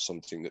belief about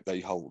something that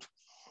they hold.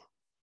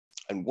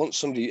 And once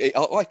somebody,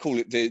 I call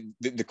it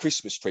the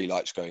Christmas tree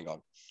lights going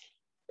on.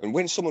 And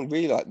when someone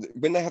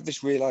when they have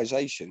this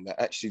realization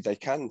that actually they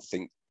can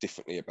think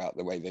differently about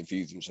the way they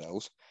view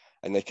themselves,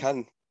 and they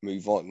can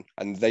move on,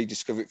 and they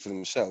discover it for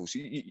themselves,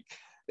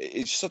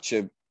 it's such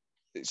an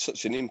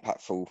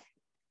impactful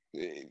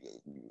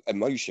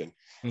emotion.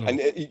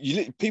 And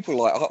people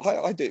like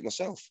I do it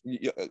myself.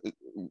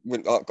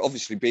 When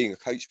obviously being a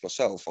coach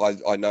myself,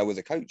 I know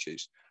other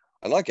coaches,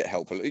 and I get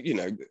help. You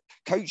know,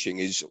 coaching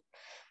is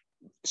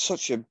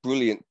such a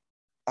brilliant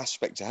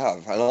aspect to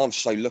have, and I'm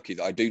so lucky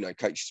that I do know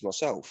coaches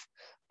myself.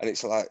 And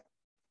it's like,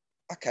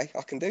 okay,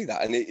 I can do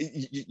that, and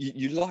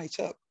you light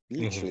up.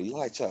 Literally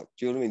light up.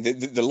 Do you know what I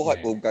mean? The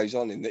light bulb goes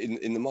on in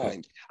the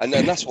mind, and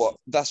then that's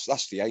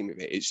the aim of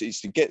it.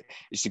 It's to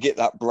get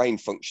that brain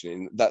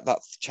functioning, that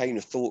chain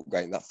of thought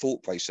going, that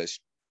thought process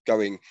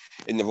going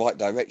in the right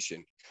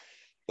direction.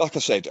 Like I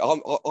said,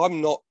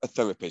 I'm not a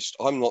therapist.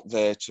 I'm not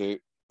there to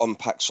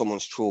unpack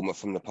someone's trauma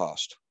from the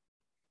past.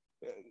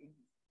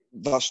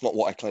 That's not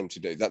what I claim to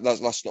do.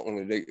 That's not what I'm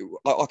going to do.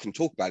 I can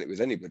talk about it with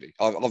anybody.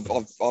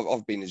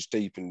 I've been as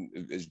deep and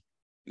as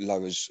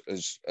low as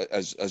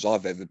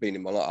I've ever been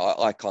in my life.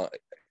 I can't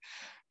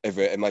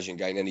ever imagine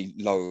going any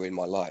lower in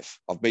my life.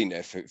 I've been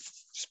there for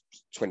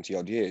 20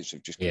 odd years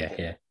of just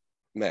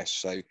mess.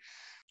 So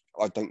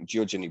I don't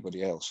judge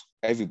anybody else.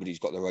 Everybody's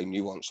got their own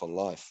nuance on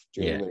life.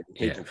 Do you know what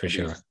I mean?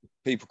 Sure.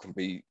 People can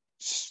be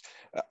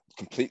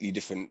completely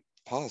different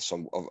paths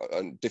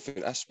on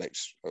different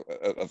aspects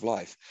of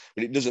life,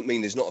 but it doesn't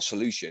mean there's not a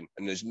solution,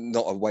 and there's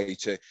not a way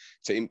to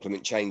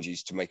implement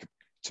changes to make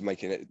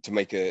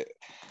a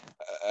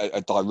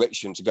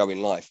direction to go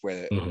in life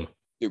where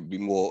it would be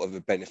more of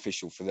a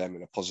beneficial for them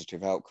and a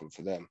positive outcome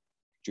for them.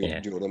 Do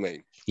you know what I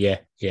mean? Yeah.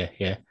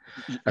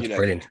 That's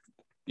brilliant.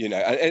 You know,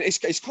 and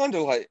it's kind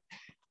of like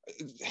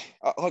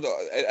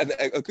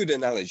a good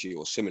analogy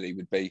or simile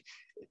would be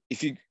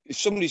if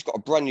somebody's got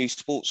a brand new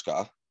sports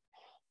car,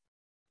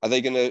 are they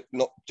going to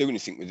not do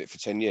anything with it for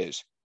 10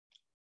 years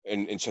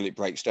until it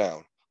breaks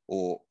down?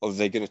 Or are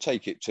they going to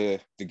take it to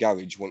the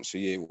garage once a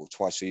year or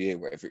twice a year,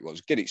 whatever it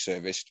was, get it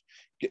serviced,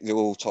 get the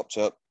oil topped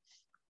up,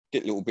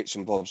 get little bits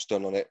and bobs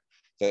done on it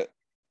that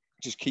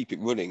just keep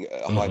it running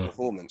at a high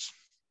performance?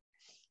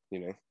 You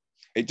know,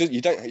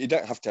 you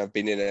don't have to have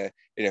been in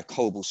a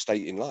horrible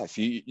state in life.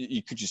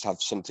 You could just have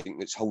something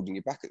that's holding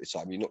you back at the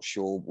time. You're not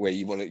sure where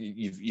you want to.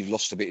 You've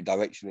lost a bit of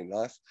direction in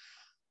life.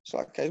 It's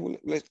like, okay, well,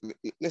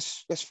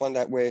 let's find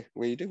out where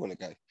you do want to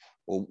go,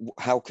 or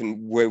how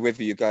can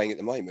wherever you're going at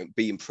the moment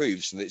be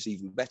improved so that it's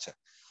even better.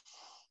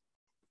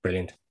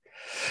 Brilliant.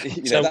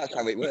 So that's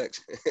how it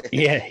works.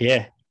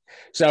 yeah.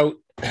 So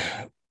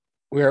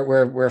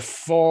we're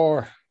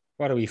 4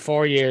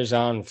 years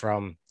on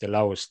from the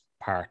lowest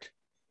part.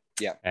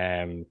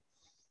 Yeah.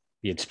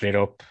 You'd split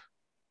up.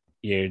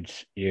 You'd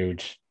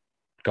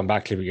gone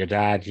back to live with your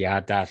dad. You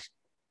had that.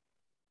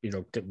 You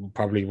know,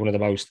 probably one of the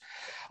most.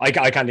 I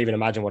can't even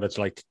imagine what it's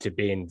like to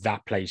be in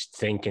that place,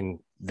 thinking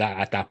that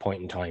at that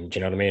point in time. Do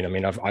you know what I mean? I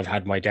mean, I've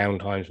had my down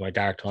times, my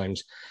dark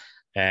times,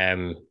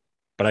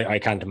 but I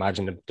can't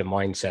imagine the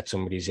mindset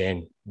somebody's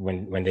in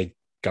when they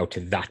go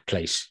to that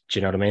place. Do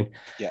you know what I mean?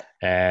 Yeah.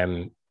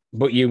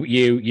 But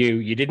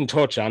you didn't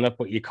touch on it,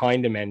 but you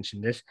kind of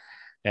mentioned it.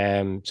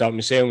 So I'm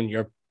assuming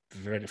you're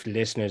for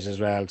listeners as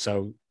well.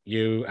 So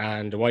you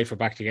and the wife are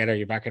back together.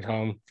 You're back at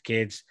home. The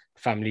kids,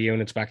 family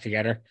unit's back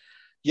together.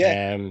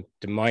 Yeah.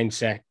 The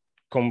mindset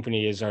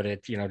company the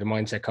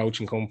mindset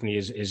coaching company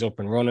is up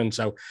and running.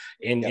 So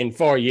in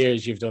 4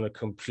 years, you've done a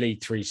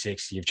complete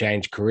 360. You've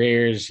changed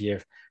careers.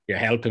 You're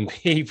helping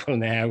people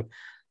now.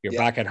 You're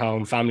back at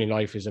home. Family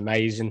life is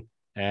amazing.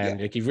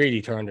 Like you've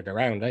really turned it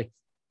around, eh?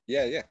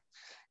 Yeah.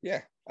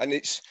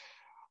 And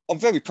I'm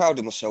very proud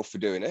of myself for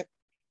doing it.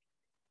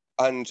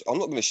 And I'm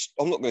not going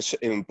to sit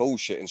here and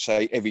bullshit and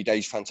say every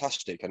day's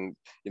fantastic and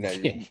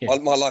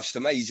my life's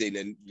amazing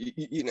and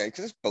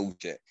because it's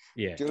bullshit.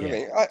 Yeah. Do you know what I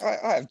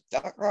mean?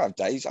 I have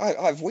days,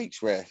 I have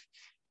weeks where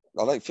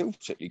I don't feel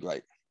particularly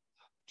great.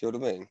 Do you know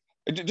what I mean?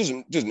 It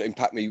doesn't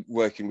impact me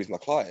working with my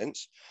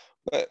clients,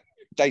 but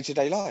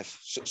day-to-day life,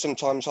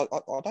 sometimes I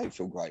don't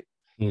feel great.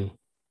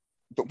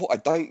 But what I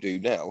don't do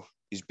now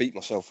is beat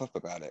myself up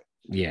about it.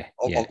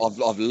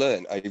 I've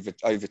learned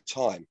over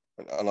time,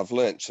 and I've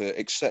learned to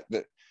accept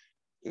that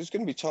there's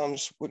going to be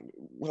times when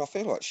I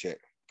feel like shit.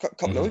 A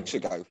couple of weeks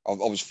ago, I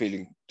was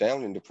feeling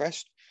down and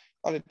depressed.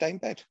 I had a day in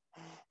bed.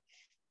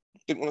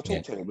 Didn't want to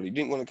talk to anybody.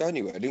 Didn't want to go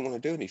anywhere. Didn't want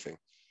to do anything.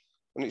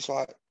 And it's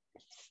like,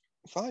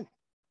 fine,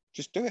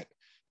 just do it.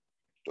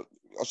 But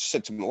I just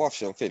said to my wife,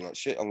 I'm feeling like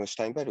shit. I'm going to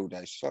stay in bed all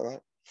day. She's all right.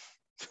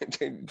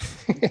 Do you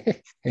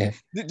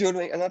know what I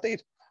mean? And I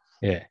did.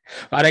 Yeah.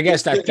 And I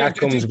guess that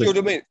comes with... Do you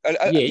know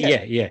what I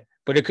mean? Yeah.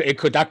 But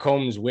that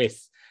comes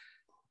with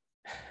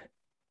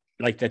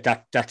like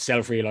that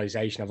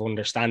self-realization of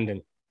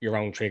understanding your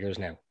own triggers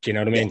now. Do you know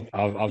what I mean?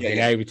 Of being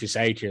able to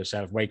say to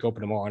yourself, wake up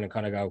in the morning and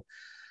kind of go,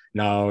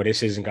 no,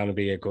 this isn't going to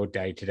be a good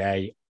day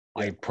today.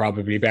 I'm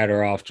probably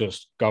better off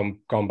just going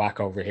back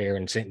over here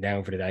and sitting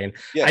down for the day.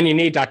 Yeah. And you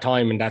need that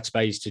time and that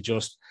space to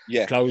just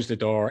Yeah. close the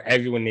door.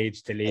 Everyone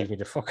needs to leave me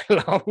the fuck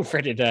alone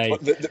for the day.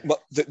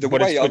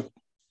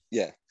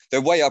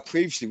 The way I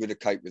previously would have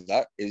coped with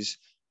that is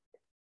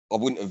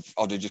I'd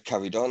have just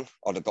carried on.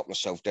 I'd have got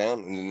myself down,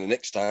 and then the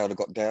next day I'd have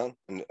got down,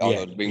 and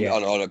I'd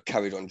have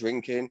carried on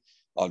drinking.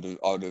 I'd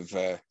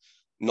have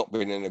not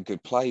been in a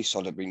good place.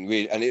 I'd have been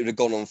really, and it would have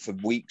gone on for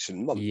weeks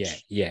and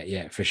months.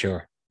 Yeah, for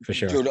sure.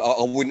 I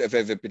wouldn't have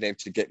ever been able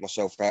to get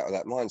myself out of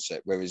that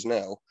mindset. Whereas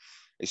now,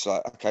 it's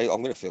like, okay,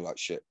 I'm going to feel like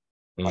shit.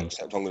 I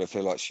accept I'm going to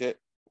feel like shit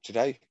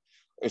today.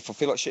 If I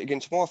feel like shit again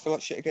tomorrow, I feel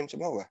like shit again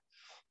tomorrow.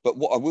 But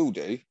what I will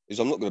do is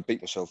I'm not going to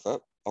beat myself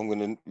up. I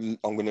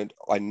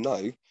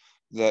know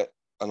that,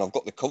 and I've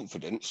got the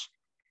confidence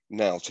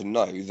now to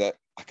know that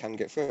I can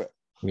get through it.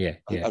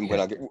 When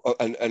I get,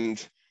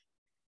 and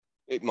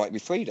it might be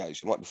 3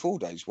 days, it might be 4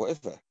 days,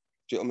 whatever.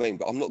 Do you know what I mean?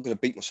 But I'm not going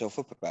to beat myself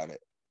up about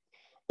it.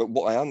 But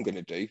what I am going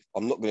to do,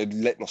 I'm not going to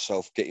let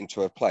myself get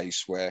into a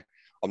place where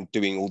I'm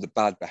doing all the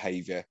bad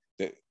behaviour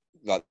that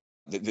I'm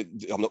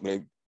not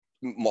going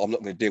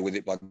to deal with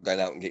it by going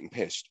out and getting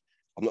pissed.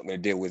 I'm not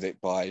going to deal with it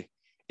by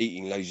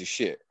eating loads of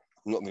shit.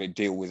 I'm not going to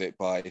deal with it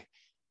by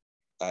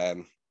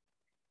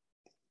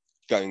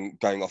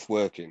going off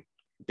working,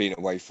 being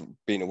away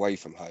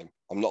from home.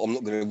 I'm not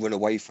going to run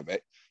away from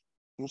it.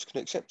 I'm just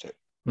going to accept it.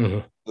 Mm-hmm. You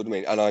know what I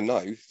mean? And I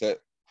know that,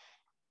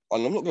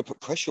 and I'm not going to put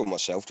pressure on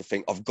myself to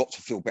think I've got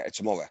to feel better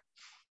tomorrow,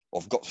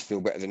 or I've got to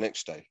feel better the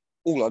next day.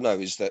 All I know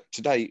is that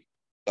today,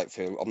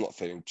 I'm not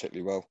feeling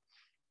particularly well.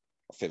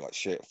 I feel like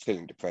shit. I'm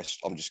feeling depressed.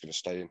 I'm just going to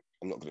stay in.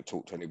 I'm not going to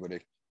talk to anybody.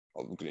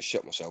 I'm going to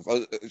shut myself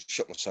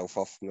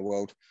off from the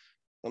world.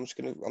 I'm just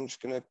going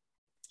to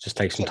just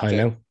take some time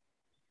out.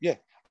 Yeah.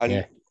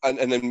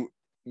 And then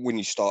when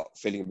you start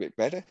feeling a bit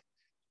better,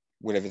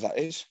 whenever that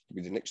is,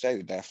 maybe the next day,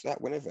 the day after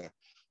that, whenever,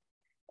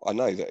 I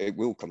know that it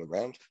will come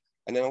around,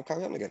 and then I'll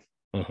carry on again.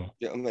 Mm-hmm.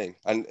 You know what I mean?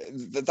 And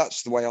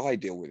that's the way I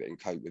deal with it and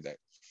cope with it.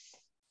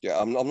 Yeah,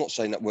 I'm not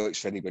saying that works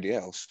for anybody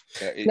else.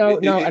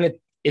 And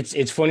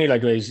it's funny,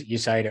 like you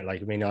say that.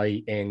 Like, I mean,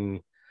 I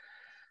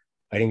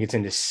think it's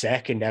in the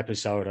second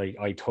episode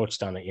I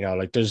touched on it. You know,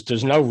 like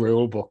there's no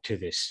rule book to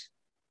this.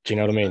 Do you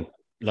know what I mean?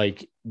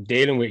 Like,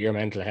 dealing with your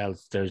mental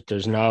health,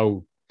 there's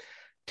no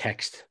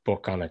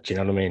textbook on it. Do you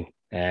know what I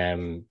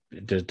mean?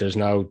 There's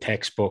no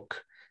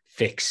textbook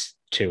fix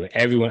to it.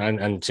 Everyone,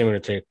 and similar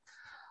to,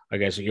 I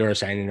guess, what you're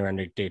saying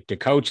around the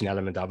coaching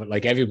element of it,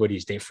 like,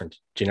 everybody's different.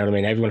 Do you know what I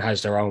mean? Everyone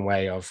has their own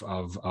way of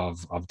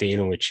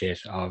dealing with shit,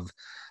 of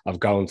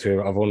going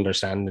through, of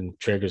understanding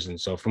triggers and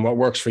stuff. And what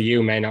works for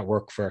you may not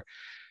work for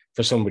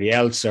somebody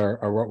else,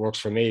 or what works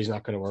for me is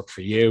not going to work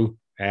for you.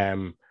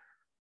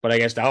 But I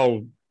guess the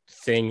whole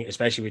thing,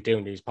 especially with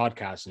doing these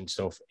podcasts and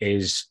stuff,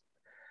 is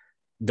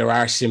there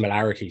are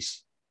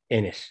similarities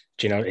in it,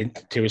 you know,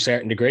 to a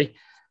certain degree.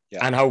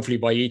 Yeah. And hopefully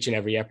by each and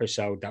every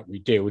episode that we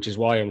do, which is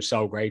why I'm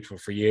so grateful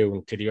for you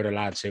and to the other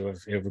lads who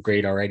have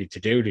agreed already to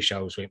do the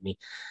shows with me,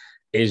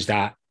 is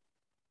that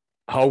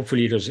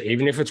hopefully there's,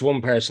 even if it's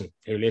one person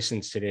who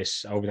listens to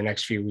this over the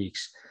next few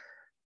weeks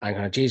and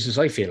kind of, Jesus,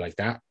 I feel like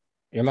that.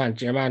 Your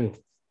man,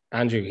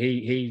 Andrew,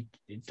 he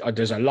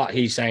there's a lot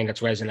he's saying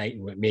that's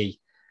resonating with me.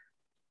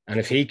 And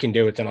if he can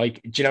do it, then do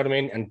you know what I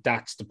mean? And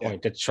that's the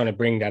point. That's trying to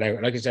bring that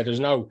out. Like I said, it's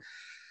not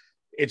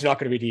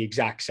going to be the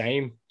exact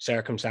same.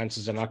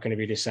 Circumstances are not going to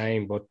be the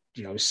same, but,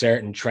 you know,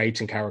 certain traits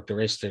and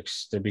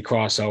characteristics, there'll be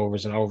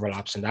crossovers and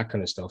overlaps and that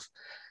kind of stuff.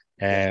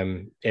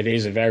 It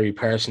is a very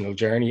personal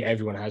journey.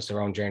 Everyone has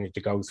their own journey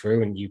to go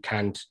through, and you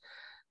can't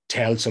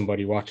tell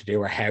somebody what to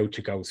do or how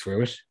to go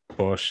through it.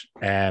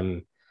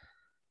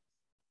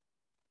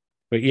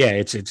 But yeah,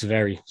 it's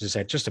very, as I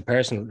said, just a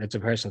personal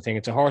thing.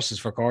 It's a horses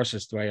for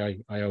courses, the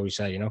way I always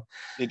say, you know.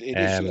 It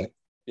is.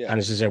 Yeah. And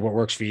as I said, what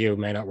works for you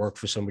may not work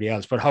for somebody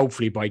else. But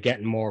hopefully by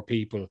getting more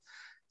people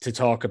to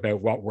talk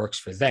about what works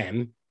for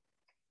them,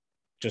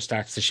 just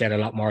starts to shed a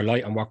lot more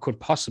light on what could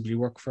possibly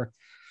work for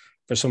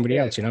somebody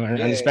else, you know. And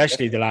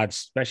especially the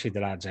lads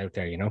out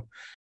there, you know.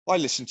 I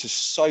listen to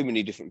so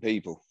many different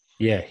people.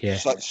 Yeah.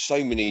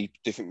 So many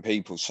different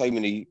people, so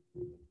many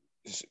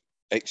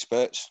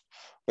experts.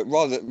 But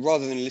rather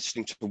than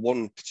listening to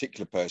one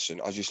particular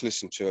person, I just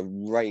listen to a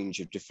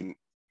range of different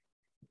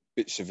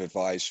bits of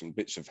advice and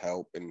bits of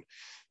help and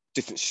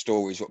different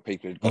stories what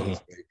people had gone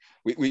through,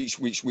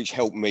 which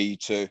helped me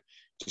to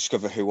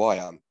discover who I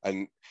am.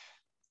 And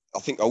I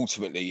think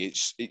ultimately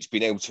it's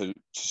been able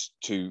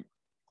to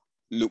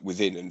look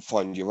within and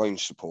find your own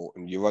support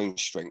and your own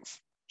strength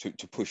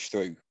to push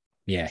through.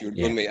 Yeah. You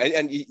know what I mean?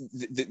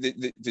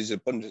 And there's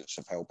abundance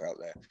of help out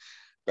there.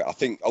 But I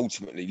think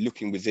ultimately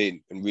looking within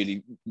and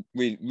really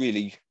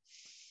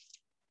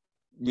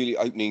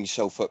opening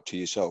yourself up to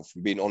yourself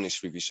and being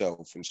honest with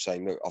yourself and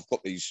saying, look, I've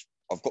got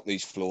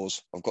these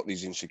flaws, I've got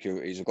these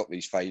insecurities, I've got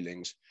these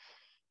failings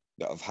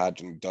that I've had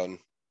and done.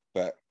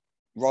 But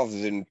rather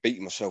than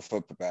beating myself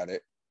up about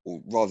it, or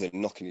rather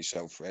than knocking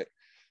yourself for it,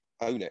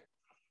 own it.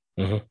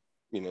 Mm-hmm.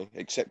 You know,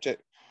 accept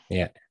it.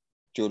 Yeah.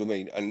 Do you know what I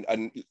mean?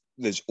 And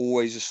there's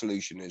always a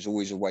solution. There's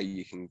always a way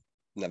you can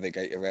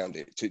navigate around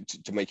it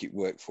to make it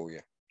work for you.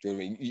 Do you know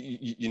what I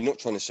mean? You're not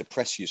trying to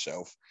suppress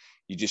yourself.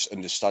 You're just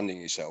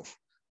understanding yourself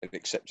and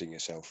accepting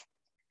yourself.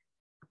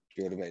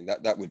 Do you know what I mean?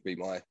 That would be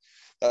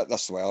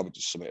that's the way I would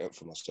just sum it up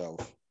for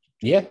myself.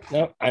 Yeah,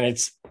 no, and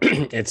it's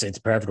it's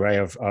a perfect way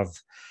of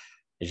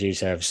as you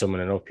say, of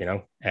summing it up, you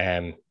know.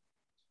 And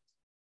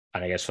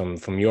I guess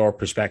from your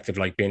perspective,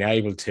 like being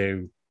able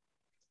to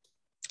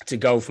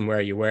go from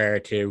where you were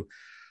to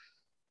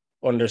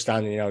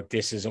understanding, you know,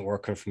 this isn't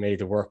working for me,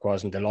 the work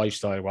wasn't, the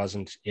lifestyle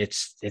wasn't,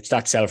 it's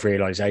that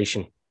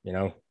self-realization, you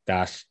know,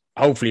 that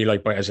hopefully,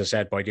 like, as I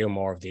said, by doing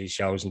more of these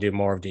shows and doing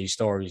more of these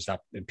stories,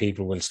 that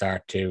people will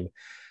start to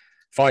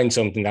find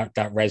something that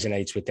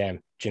resonates with them.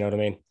 Do you know what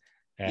I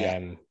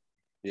mean?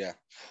 Yeah.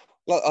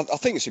 Well, I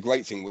think it's a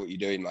great thing what you're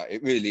doing, Matt.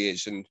 It really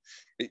is. And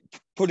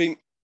putting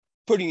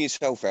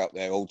yourself out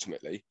there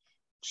ultimately,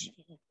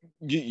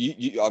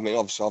 I mean,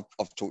 obviously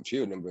I've talked to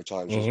you a number of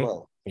times as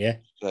well. Yeah.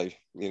 So,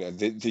 you know,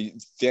 the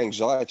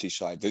anxiety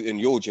side in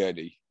your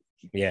journey,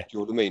 yeah, do you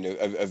know what I mean,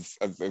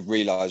 of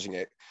realizing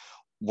it,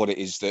 what it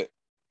is that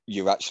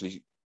you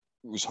actually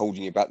was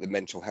holding you back, the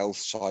mental health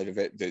side of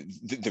it,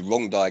 the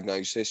wrong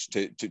diagnosis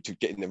to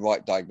getting the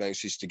right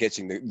diagnosis, to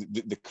getting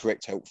the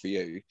correct help for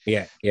you.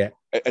 Yeah.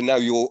 And now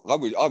I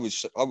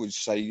would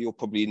say you're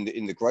probably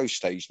in the growth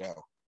stage now.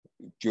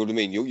 Do you know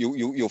what I mean?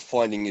 You're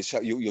finding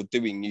yourself. You're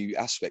doing new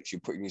aspects.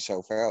 You're putting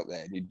yourself out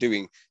there, and you're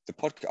doing the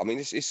podcast. I mean,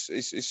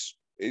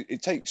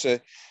 it takes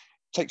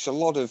a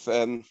lot of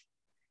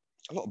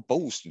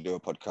balls to do a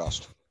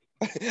podcast.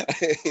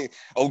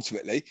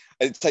 Ultimately,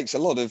 it takes a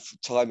lot of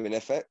time and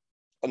effort,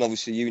 and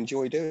obviously you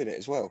enjoy doing it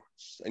as well,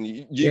 and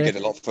you get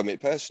a lot from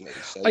it personally.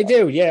 So I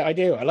do.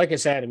 Like I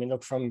said, I mean,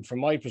 look, from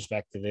my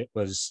perspective, it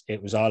was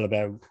all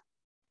about.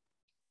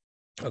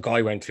 Look,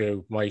 I went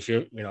through my,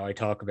 you know, I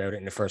talk about it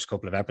in the first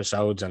couple of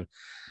episodes, and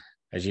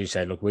as you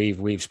said, look,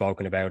 we've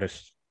spoken about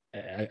it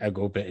a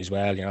good bit as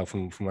well, you know,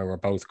 from where we're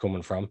both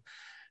coming from.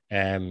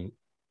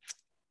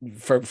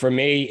 For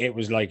me, it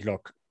was like,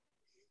 look,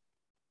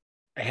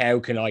 how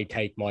can I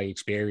take my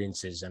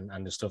experiences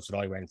and the stuff that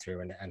I went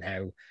through, and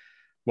how,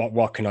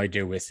 what can I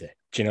do with it?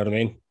 Do you know what I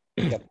mean?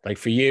 Yep. Like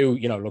for you,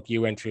 you know, look, you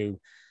went through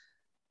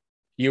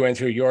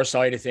your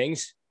side of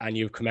things, and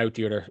you've come out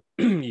the other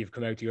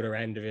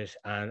end of it,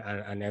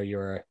 and now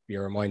you're a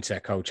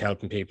mindset coach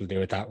helping people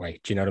do it that way.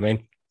 Do you know what I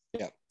mean?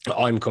 Yeah.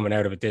 I'm coming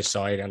out of it this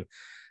side, and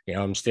you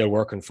know, I'm still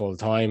working full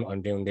time.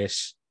 I'm doing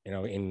this, you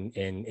know, in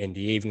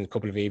the evening, a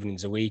couple of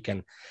evenings a week,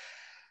 and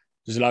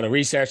there's a lot of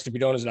research to be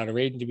done. There's a lot of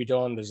reading to be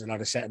done. There's a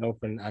lot of setting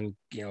up and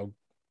you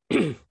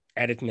know,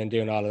 editing and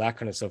doing all of that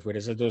kind of stuff with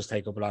it. So it does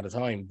take up a lot of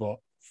time. But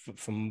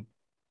for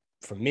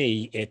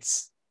me,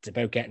 it's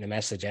about getting a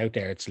message out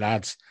there. It's,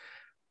 lads,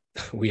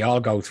 we all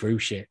go through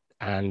shit,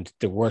 and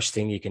the worst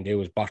thing you can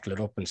do is bottle it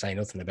up and say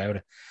nothing about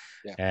it.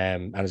 Yeah.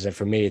 And as I said,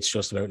 for me, it's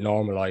just about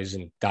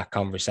normalizing that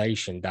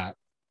conversation that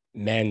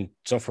men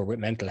suffer with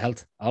mental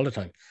health all the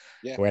time.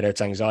 Yeah. Whether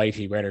it's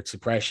anxiety, whether it's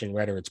depression,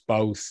 whether it's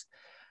both.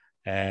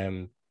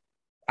 And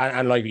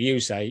like you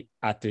say,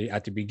 at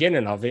the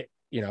beginning of it,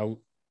 you know,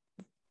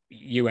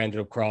 you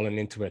ended up crawling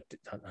into it,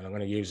 and I'm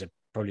going to use it,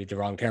 probably the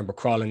wrong term, but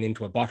crawling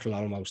into a bottle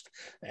almost.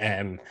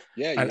 And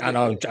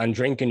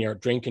drinking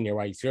your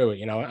way through it,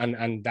 you know,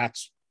 and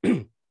that's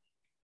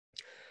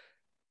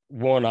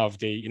one of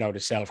the, you know, the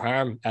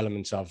self-harm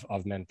elements of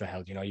mental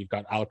health. You know, you've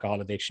got alcohol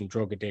addiction,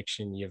 drug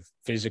addiction, you've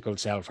physical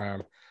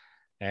self-harm.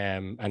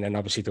 And then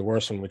obviously the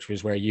worst one, which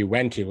was where you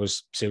went to,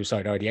 was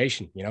suicide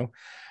ideation, you know.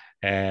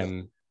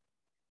 And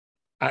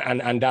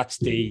that's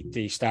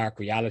the stark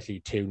reality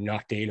to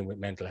not dealing with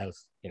mental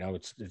health. You know,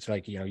 it's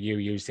like, you know, you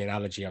use the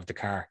analogy of the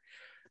car,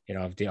 you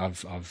know, of the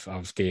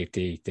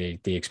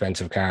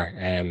expensive car.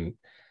 And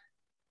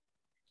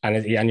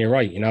you're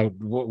right. You know,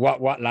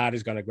 what lad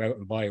is going to go out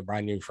and buy a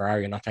brand new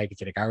Ferrari and not take it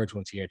to the garage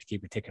once a year to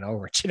keep it ticking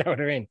over? Do you know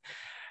what I mean?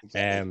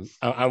 Exactly.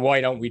 And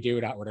why don't we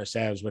do that with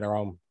ourselves, with our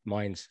own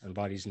minds and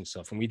bodies and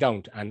stuff? And we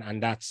don't.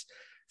 And that's,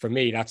 for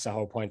me, that's the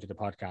whole point of the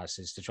podcast,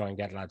 is to try and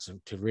get lads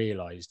to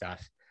realize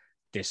that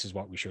this is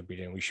what we should be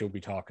doing. We should be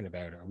talking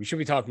about it. We should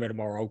be talking about it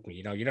more openly.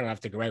 You know, you don't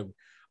have to go out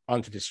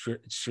onto the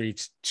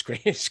streets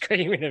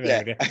screaming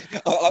about it.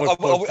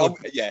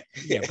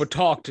 But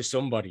talk to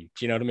somebody.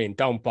 Do you know what I mean?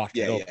 Don't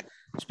bottle it up. Yeah.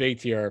 Speak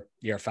to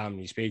your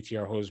family. Speak to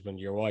your husband,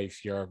 your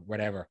wife, your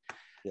whatever,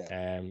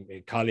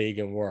 a colleague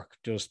in work.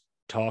 Just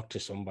talk to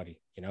somebody.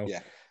 You know.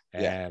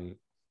 And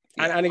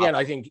again,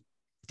 I think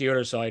the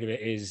other side of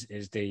it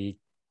is the,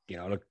 you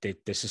know, look,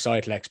 the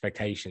societal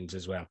expectations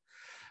as well.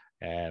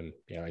 You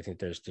know, I think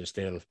there's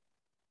still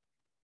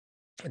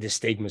the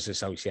stigmas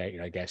associated,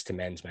 I guess, to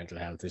men's mental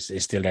health is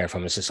still there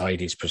from a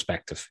society's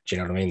perspective. Do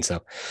you know what I mean?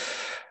 So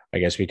I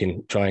guess we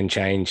can try and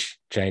change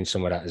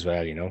some of that as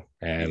well, you know.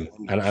 And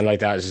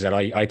like that, as I said,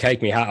 I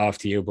take my hat off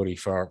to you, buddy,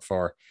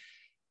 for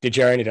the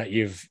journey that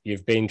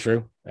you've been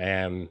through,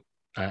 and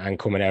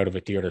coming out of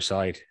it the other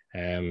side.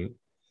 And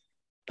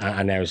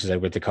now, as I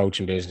said, with the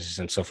coaching businesses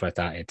and stuff like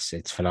that,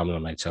 it's phenomenal,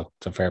 mate. So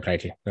fair play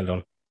to you. Well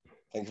done.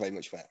 Thank you very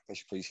much, Matt.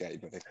 Much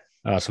appreciated, buddy.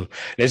 Awesome.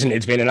 Listen,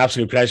 it's been an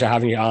absolute pleasure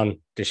having you on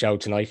the show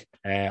tonight.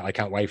 I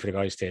can't wait for the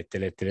guys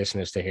the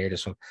listeners to hear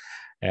this one.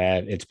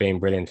 It's been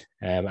brilliant.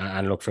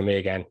 And look, for me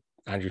again,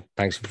 Andrew,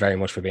 thanks very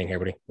much for being here,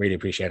 buddy. Really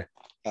appreciate it.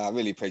 I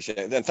really appreciate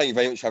it. And thank you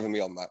very much for having me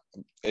on, Matt.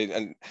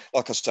 And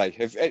like I say,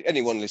 if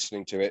anyone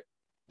listening to it,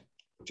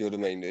 do you know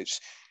what I mean?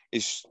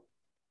 It's.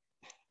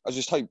 I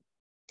just hope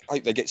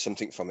they get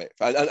something from it,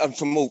 and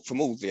from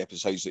all the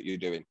episodes that you're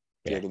doing.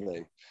 Do you know what I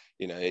mean?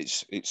 You know,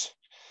 it's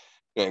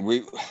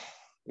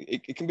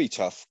it can be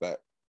tough,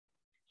 but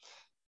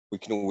we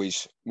can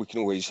always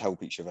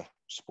help each other,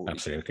 support.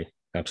 Absolutely,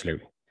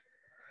 absolutely.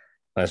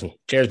 Listen,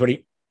 cheers,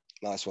 buddy.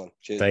 Nice one.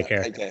 Cheers. Take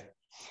care. Take care.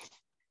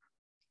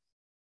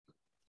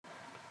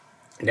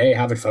 There you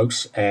have it,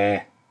 folks.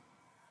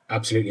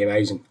 Absolutely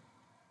amazing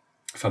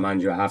from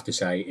Andrew, I have to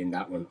say, in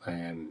that one.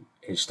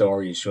 His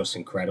story is just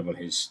incredible.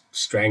 His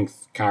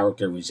strength,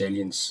 character,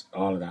 resilience,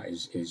 all of that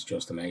is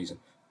just amazing,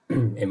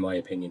 in my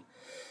opinion.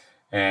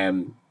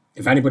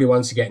 If anybody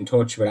wants to get in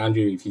touch with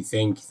Andrew, if you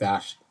think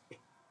that,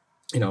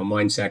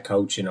 mindset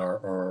coaching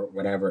or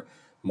whatever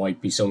might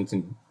be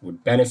something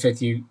would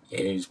benefit you,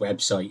 his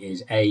website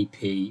is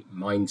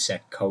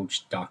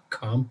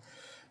apmindsetcoach.com.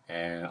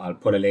 I'll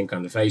put a link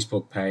on the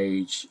Facebook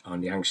page,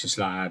 on the Anxious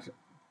Lad.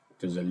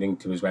 There's a link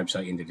to his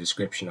website in the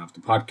description of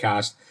the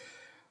podcast.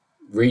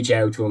 Reach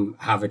out to him,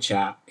 have a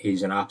chat.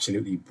 He's an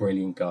absolutely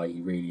brilliant guy. He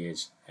really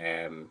is.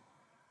 And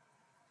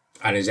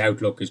his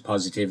outlook, his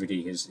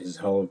positivity, his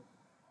whole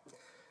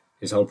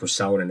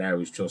persona now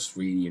is just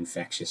really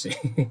infectious.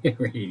 It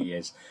really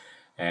is.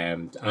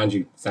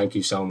 Andrew, thank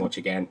you so much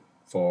again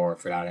for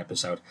that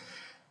episode.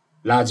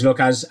 Lads, look,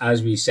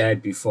 as we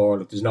said before,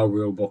 look, there's no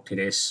rule book to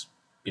this.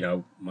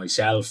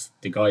 Myself,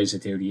 the guys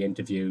that do the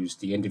interviews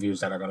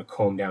that are going to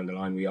come down the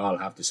line, we all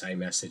have the same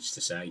message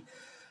to say.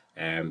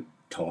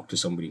 Talk to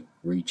somebody,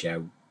 reach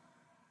out.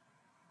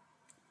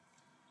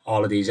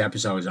 All of these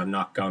episodes are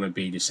not going to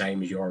be the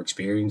same as your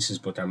experiences,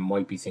 but there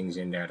might be things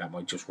in there that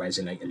might just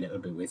resonate a little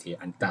bit with you,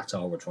 and that's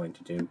all we're trying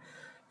to do,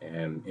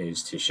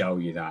 is to show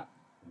you that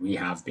we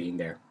have been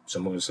there.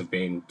 Some of us have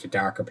been to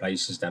darker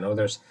places than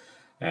others,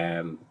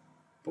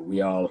 but we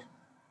all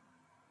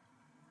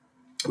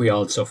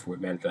suffer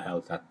with mental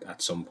health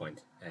at some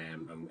point,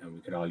 and we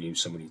could all use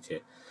somebody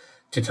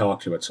to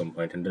talk to at some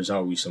point, and there's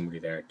always somebody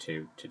there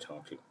to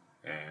talk to.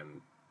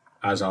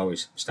 As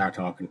always, start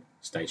talking,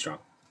 stay strong.